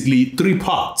basically 3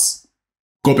 parts.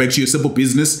 Go back to your simple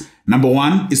business. Number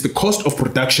 1 is the cost of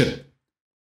production.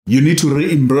 You need to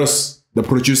reimburse the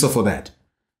producer for that.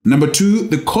 Number 2,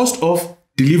 the cost of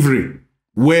delivery,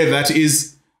 where that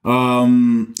is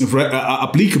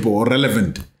applicable or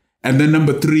relevant. And then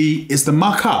number 3 is the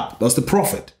markup. That's the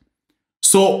profit.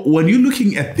 So when you're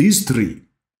looking at these 3,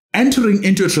 entering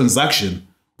into a transaction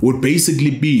would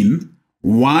basically mean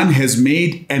one has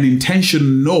made an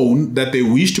intention known that they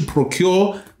wish to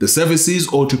procure the services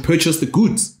or to purchase the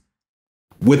goods.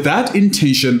 with that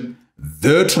intention,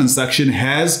 the transaction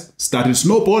has started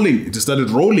snowballing. It has started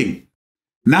rolling.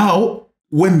 Now,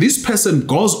 when this person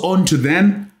goes on to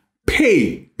then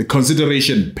pay the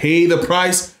consideration, pay the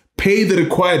price, pay the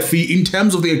required fee in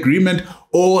terms of the agreement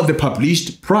or the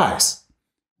published price,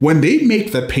 when they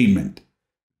make that payment,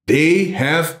 they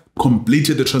have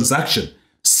completed the transaction.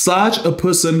 Such a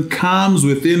person comes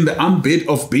within the ambit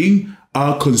of being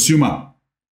a consumer.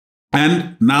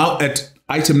 And now at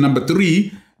item number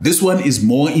 3, this one is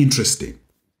more interesting.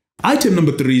 Item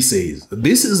number 3 says,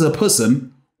 this is a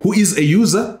person who is a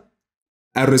user,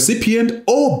 a recipient,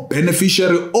 or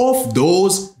beneficiary of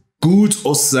those goods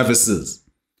or services.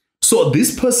 So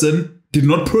this person did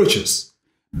not purchase.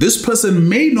 This person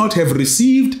may not have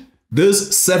received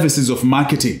these services of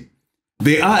marketing.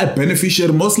 They are a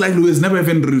beneficiary, most likely who has never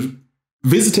even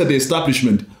visited the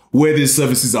establishment where these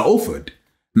services are offered.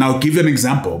 Now, give you an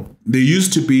example. There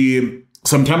used to be,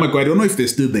 some time ago, I don't know if they're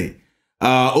still there,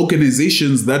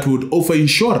 organizations that would offer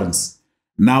insurance.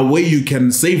 Now, where you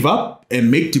can save up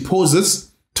and make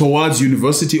deposits towards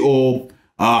university or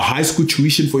high school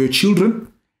tuition for your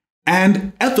children.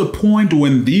 And at the point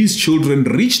when these children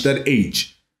reach that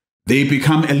age, they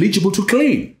become eligible to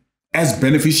claim as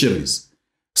beneficiaries.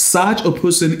 Such a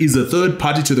person is a third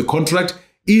party to the contract,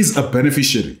 is a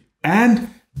beneficiary, and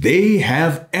they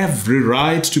have every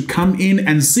right to come in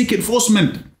and seek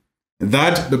enforcement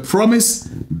that the promise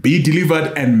be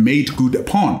delivered and made good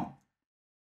upon.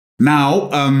 Now,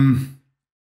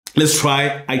 let's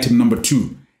try item number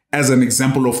 2 as an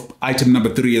example of item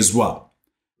number 3 as well.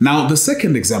 Now, the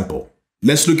second example,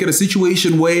 let's look at a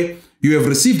situation where you have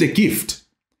received a gift,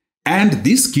 and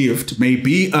this gift may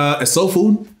be a cell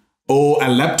phone or a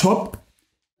laptop.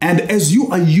 And as you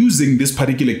are using this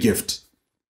particular gift,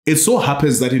 it so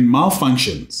happens that it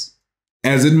malfunctions.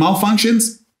 As it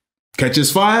malfunctions,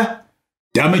 catches fire,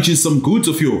 damages some goods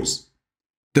of yours.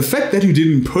 The fact that you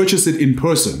didn't purchase it in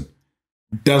person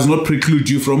does not preclude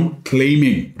you from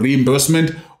claiming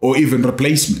reimbursement or even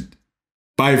replacement.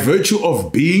 By virtue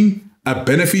of being a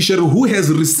beneficiary who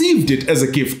has received it as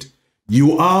a gift,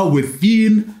 you are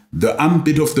within the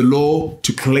ambit of the law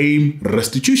to claim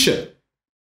restitution.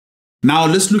 Now,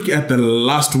 let's look at the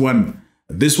last one.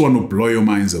 This one will blow your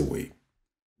minds away.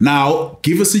 Now,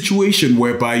 give a situation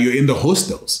whereby you're in the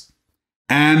hostels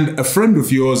and a friend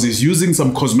of yours is using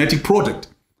some cosmetic product.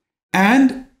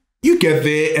 And you get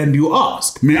there and you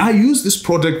ask, may I use this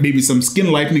product, maybe some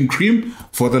skin lightening cream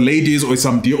for the ladies or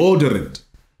some deodorant?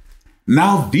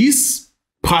 Now, this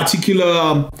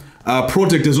particular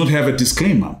product does not have a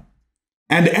disclaimer.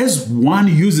 And as one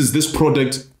uses this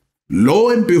product, lo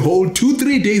and behold,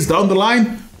 2-3 days down the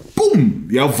line, boom,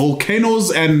 you have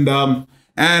volcanoes and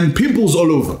pimples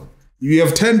all over. You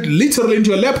have turned literally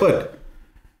into a leopard.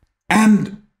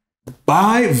 And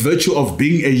by virtue of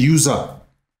being a user,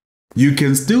 you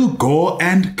can still go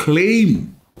and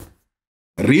claim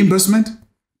reimbursement,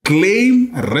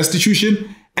 claim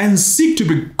restitution, and seek to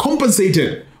be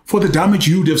compensated for the damage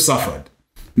you'd have suffered.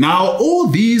 Now, all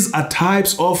these are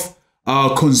types of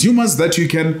consumers that you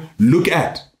can look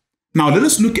at. Now, let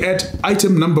us look at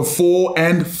item number 4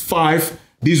 and 5.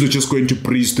 These we're just going to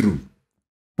breeze through.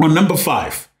 On number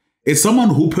 5, it's someone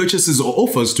who purchases or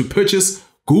offers to purchase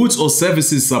goods or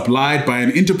services supplied by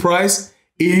an enterprise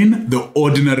in the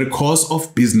ordinary course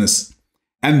of business.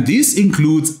 And this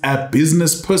includes a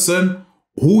business person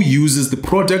who uses the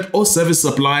product or service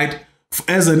supplied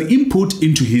as an input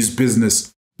into his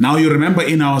business. Now, you remember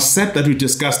in our set that we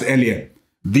discussed earlier,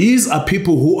 these are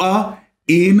people who are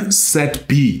in set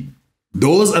B.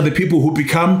 Those are the people who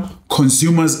become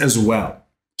consumers as well.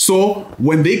 So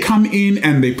when they come in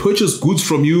and they purchase goods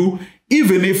from you,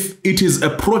 even if it is a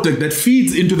product that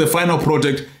feeds into the final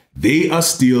product, they are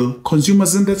still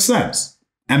consumers in that sense.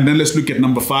 And then let's look at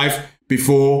number 5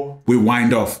 before we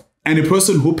wind off. Any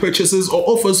person who purchases or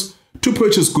offers to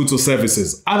purchase goods or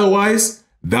services otherwise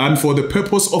than for the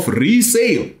purpose of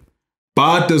resale,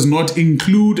 but does not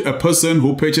include a person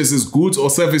who purchases goods or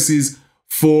services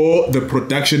for the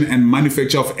production and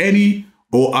manufacture of any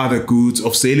or other goods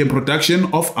of sale and production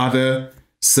of other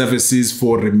services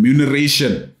for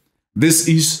remuneration. This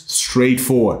is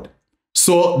straightforward.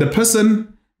 So the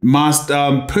person must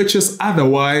purchase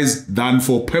otherwise than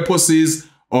for purposes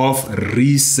of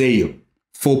resale.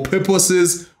 For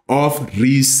purposes of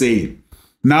resale.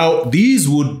 Now, these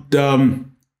would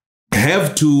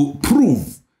have to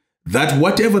prove that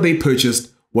whatever they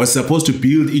purchased was supposed to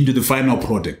build into the final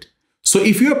product. So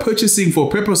if you're purchasing for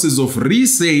purposes of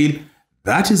resale,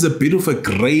 that is a bit of a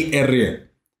gray area.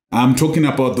 I'm talking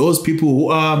about those people who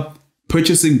are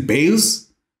purchasing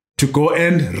bales to go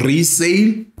and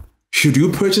resale. Should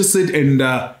you purchase it and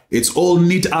it's all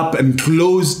neat up and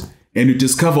closed, and you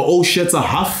discover all shirts are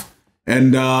half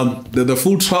and the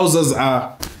full trousers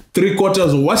are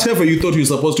 3/4 or whatever you thought you were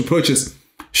supposed to purchase?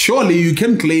 Surely you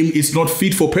can claim it's not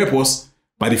fit for purpose.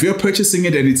 But if you're purchasing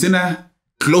it and it's in a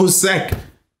closed sack,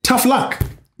 tough luck.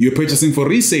 You're purchasing for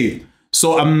resale.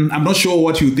 So I'm not sure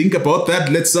what you think about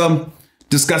that. Let's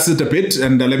discuss it a bit,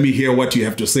 and let me hear what you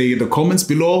have to say in the comments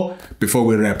below before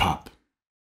we wrap up.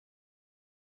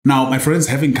 Now, my friends,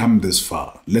 having come this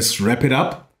far, let's wrap it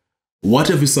up. What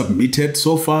have we submitted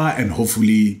so far and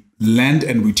hopefully land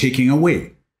and we're taking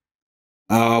away?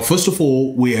 First of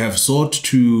all, we have sought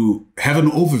to have an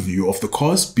overview of the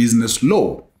course Business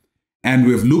Law. And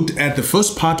we've looked at the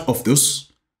first part of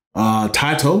this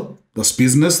title, this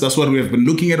business. That's what we have been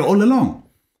looking at all along.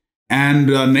 And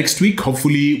next week,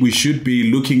 hopefully, we should be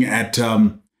looking at,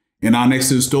 in our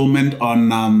next installment,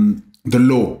 on the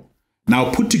law.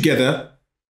 Now, put together,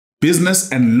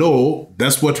 business and law,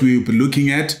 that's what we'll be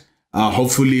looking at,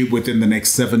 hopefully within the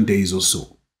next 7 days or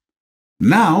so.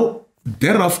 Now,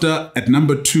 thereafter, at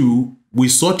number 2, we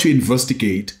sought to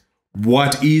investigate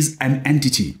what is an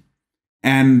entity.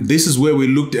 And this is where we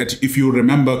looked at, if you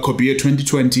remember, COBIA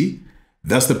 2020,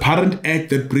 that's the parent act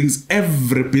that brings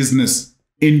every business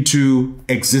into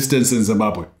existence in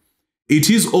Zimbabwe. It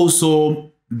is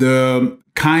also the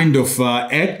kind of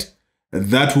act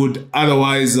that would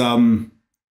otherwise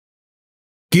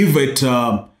give it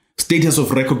status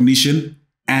of recognition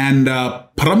and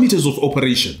parameters of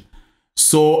operation.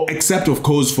 So, except of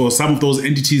course for some of those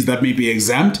entities that may be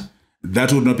exempt,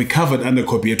 that would not be covered under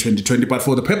COBIA 2020. But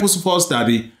for the purpose of our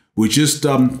study, we're just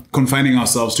confining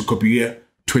ourselves to COBIA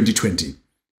 2020.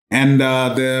 And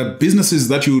the businesses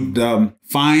that you'd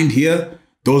find here,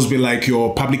 those be like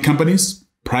your public companies,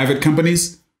 private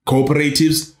companies,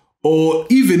 cooperatives, or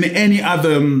even any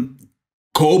other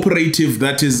cooperative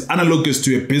that is analogous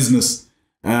to a business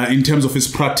in terms of its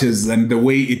practice and the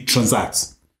way it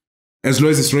transacts. As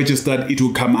long as it's registered, it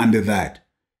will come under that.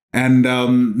 And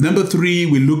number 3,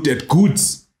 we looked at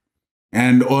goods.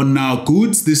 And on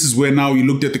goods, this is where now we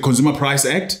looked at the Consumer Price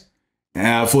Act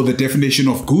for the definition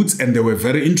of goods. And there were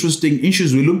very interesting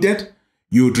issues we looked at.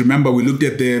 You would remember we looked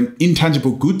at the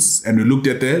intangible goods and we looked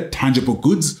at the tangible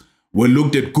goods. We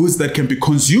looked at goods that can be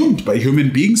consumed by human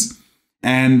beings,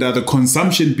 and the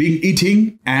consumption being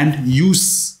eating and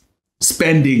use,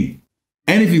 spending.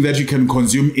 Anything that you can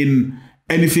consume in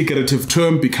any figurative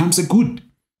term becomes a good.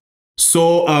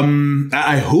 So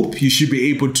I hope you should be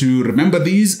able to remember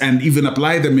these and even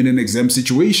apply them in an exam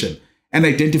situation and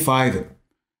identify them.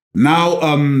 Now,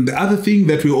 the other thing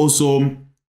that we also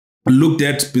looked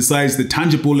at besides the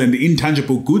tangible and the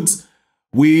intangible goods,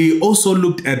 we also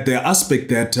looked at the aspect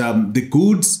that the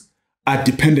goods are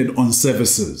dependent on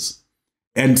services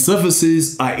and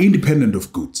services are independent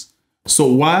of goods. So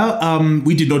while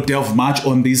we did not delve much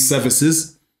on these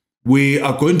services, we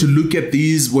are going to look at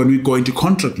these when we go into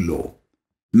contract law.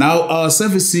 Now, our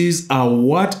services are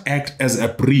what act as a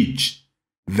bridge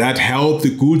that help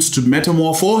the goods to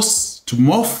metamorphose, to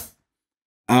morph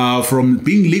from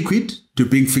being liquid to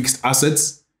being fixed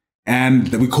assets.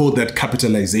 And we call that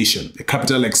capitalization, a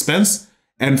capital expense.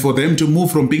 And for them to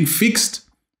move from being fixed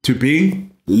to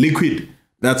being liquid,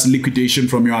 that's liquidation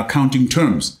from your accounting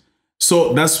terms.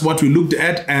 So that's what we looked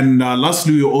at. And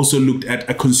lastly, we also looked at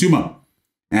a consumer.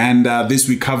 And this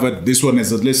we covered, this one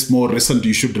is at least more recent,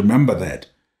 you should remember that.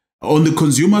 On the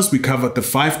consumers, we covered the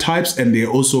 5 types, and they're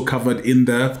also covered in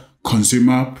the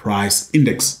Consumer Price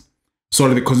Index.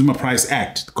 Sorry, the Consumer Price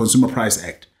Act, the Consumer Price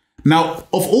Act. Now,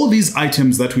 of all these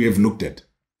items that we have looked at,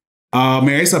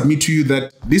 may I submit to you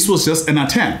that this was just an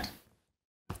attempt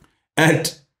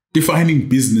at defining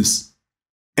business,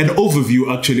 an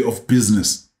overview actually of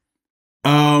business.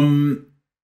 A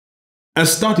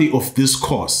study of this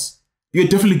course, you're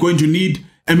definitely going to need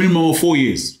a minimum of 4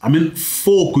 years.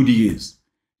 4 good years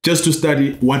just to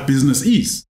study what business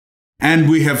is. And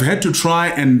we have had to try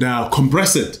and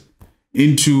compress it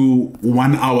into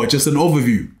 1 hour, just an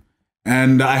overview.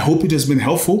 And I hope it has been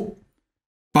helpful.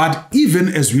 But even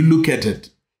as we look at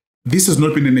it, this has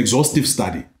not been an exhaustive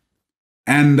study.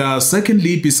 And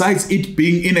secondly, besides it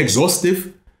being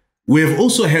inexhaustive, we have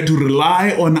also had to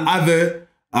rely on other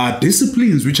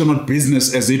disciplines which are not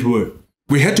business, as it were.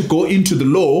 We had to go into the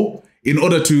law in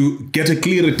order to get a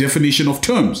clearer definition of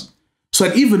terms. So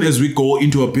that even as we go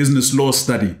into a business law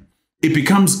study, it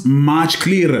becomes much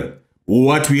clearer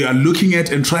what we are looking at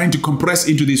and trying to compress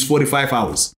into these 45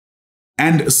 hours.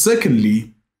 And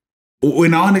secondly,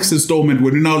 in our next installment,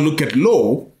 when we now look at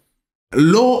law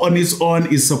on its own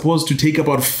is supposed to take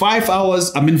about 5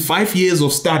 hours, 5 years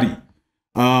of study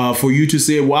for you to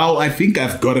say, wow, I think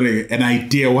I've got an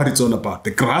idea what it's all about,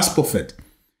 the grasp of it.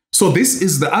 So this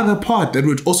is the other part that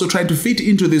we're also trying to fit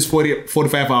into this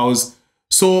 45 hours.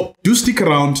 So do stick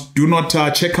around. Do not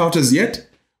check out as yet.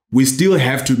 We still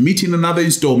have to meet in another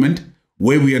installment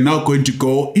where we are now going to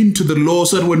go into the law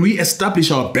so that when we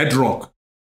establish our bedrock,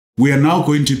 we are now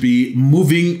going to be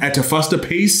moving at a faster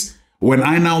pace. When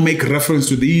I now make reference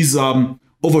to these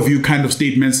overview kind of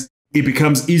statements, it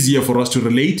becomes easier for us to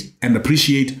relate and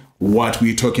appreciate what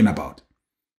we're talking about.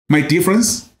 My dear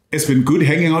friends, it's been good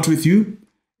hanging out with you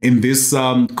in this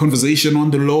conversation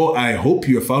on the law. I hope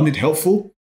you have found it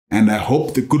helpful, and I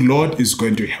hope the good Lord is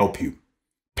going to help you.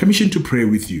 Permission to pray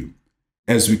with you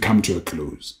as we come to a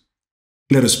close.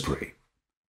 Let us pray.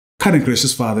 Kind and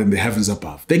gracious Father in the heavens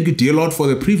above, thank you, dear Lord, for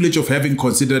the privilege of having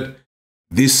considered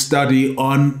this study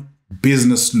on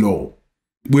business law.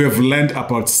 We have learned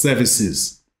about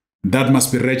services that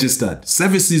must be registered,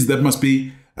 services that must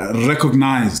be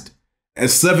recognized,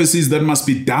 services that must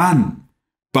be done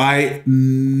by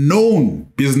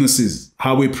known businesses.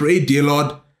 How we pray, dear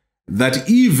Lord, that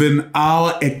even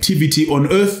our activity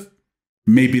on earth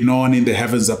may be known in the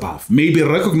heavens above, may be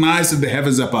recognized in the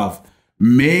heavens above.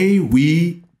 May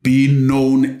we be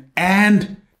known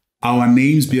and our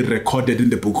names be recorded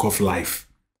in the book of life.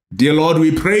 Dear Lord,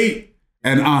 we pray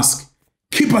and ask,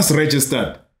 keep us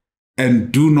registered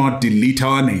and do not delete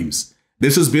our names.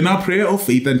 This has been our prayer of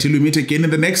faith until we meet again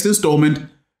in the next installment.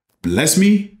 Bless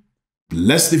me,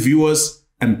 bless the viewers,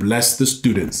 and bless the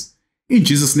students. In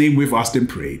Jesus' name we've asked and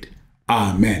prayed.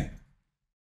 Amen.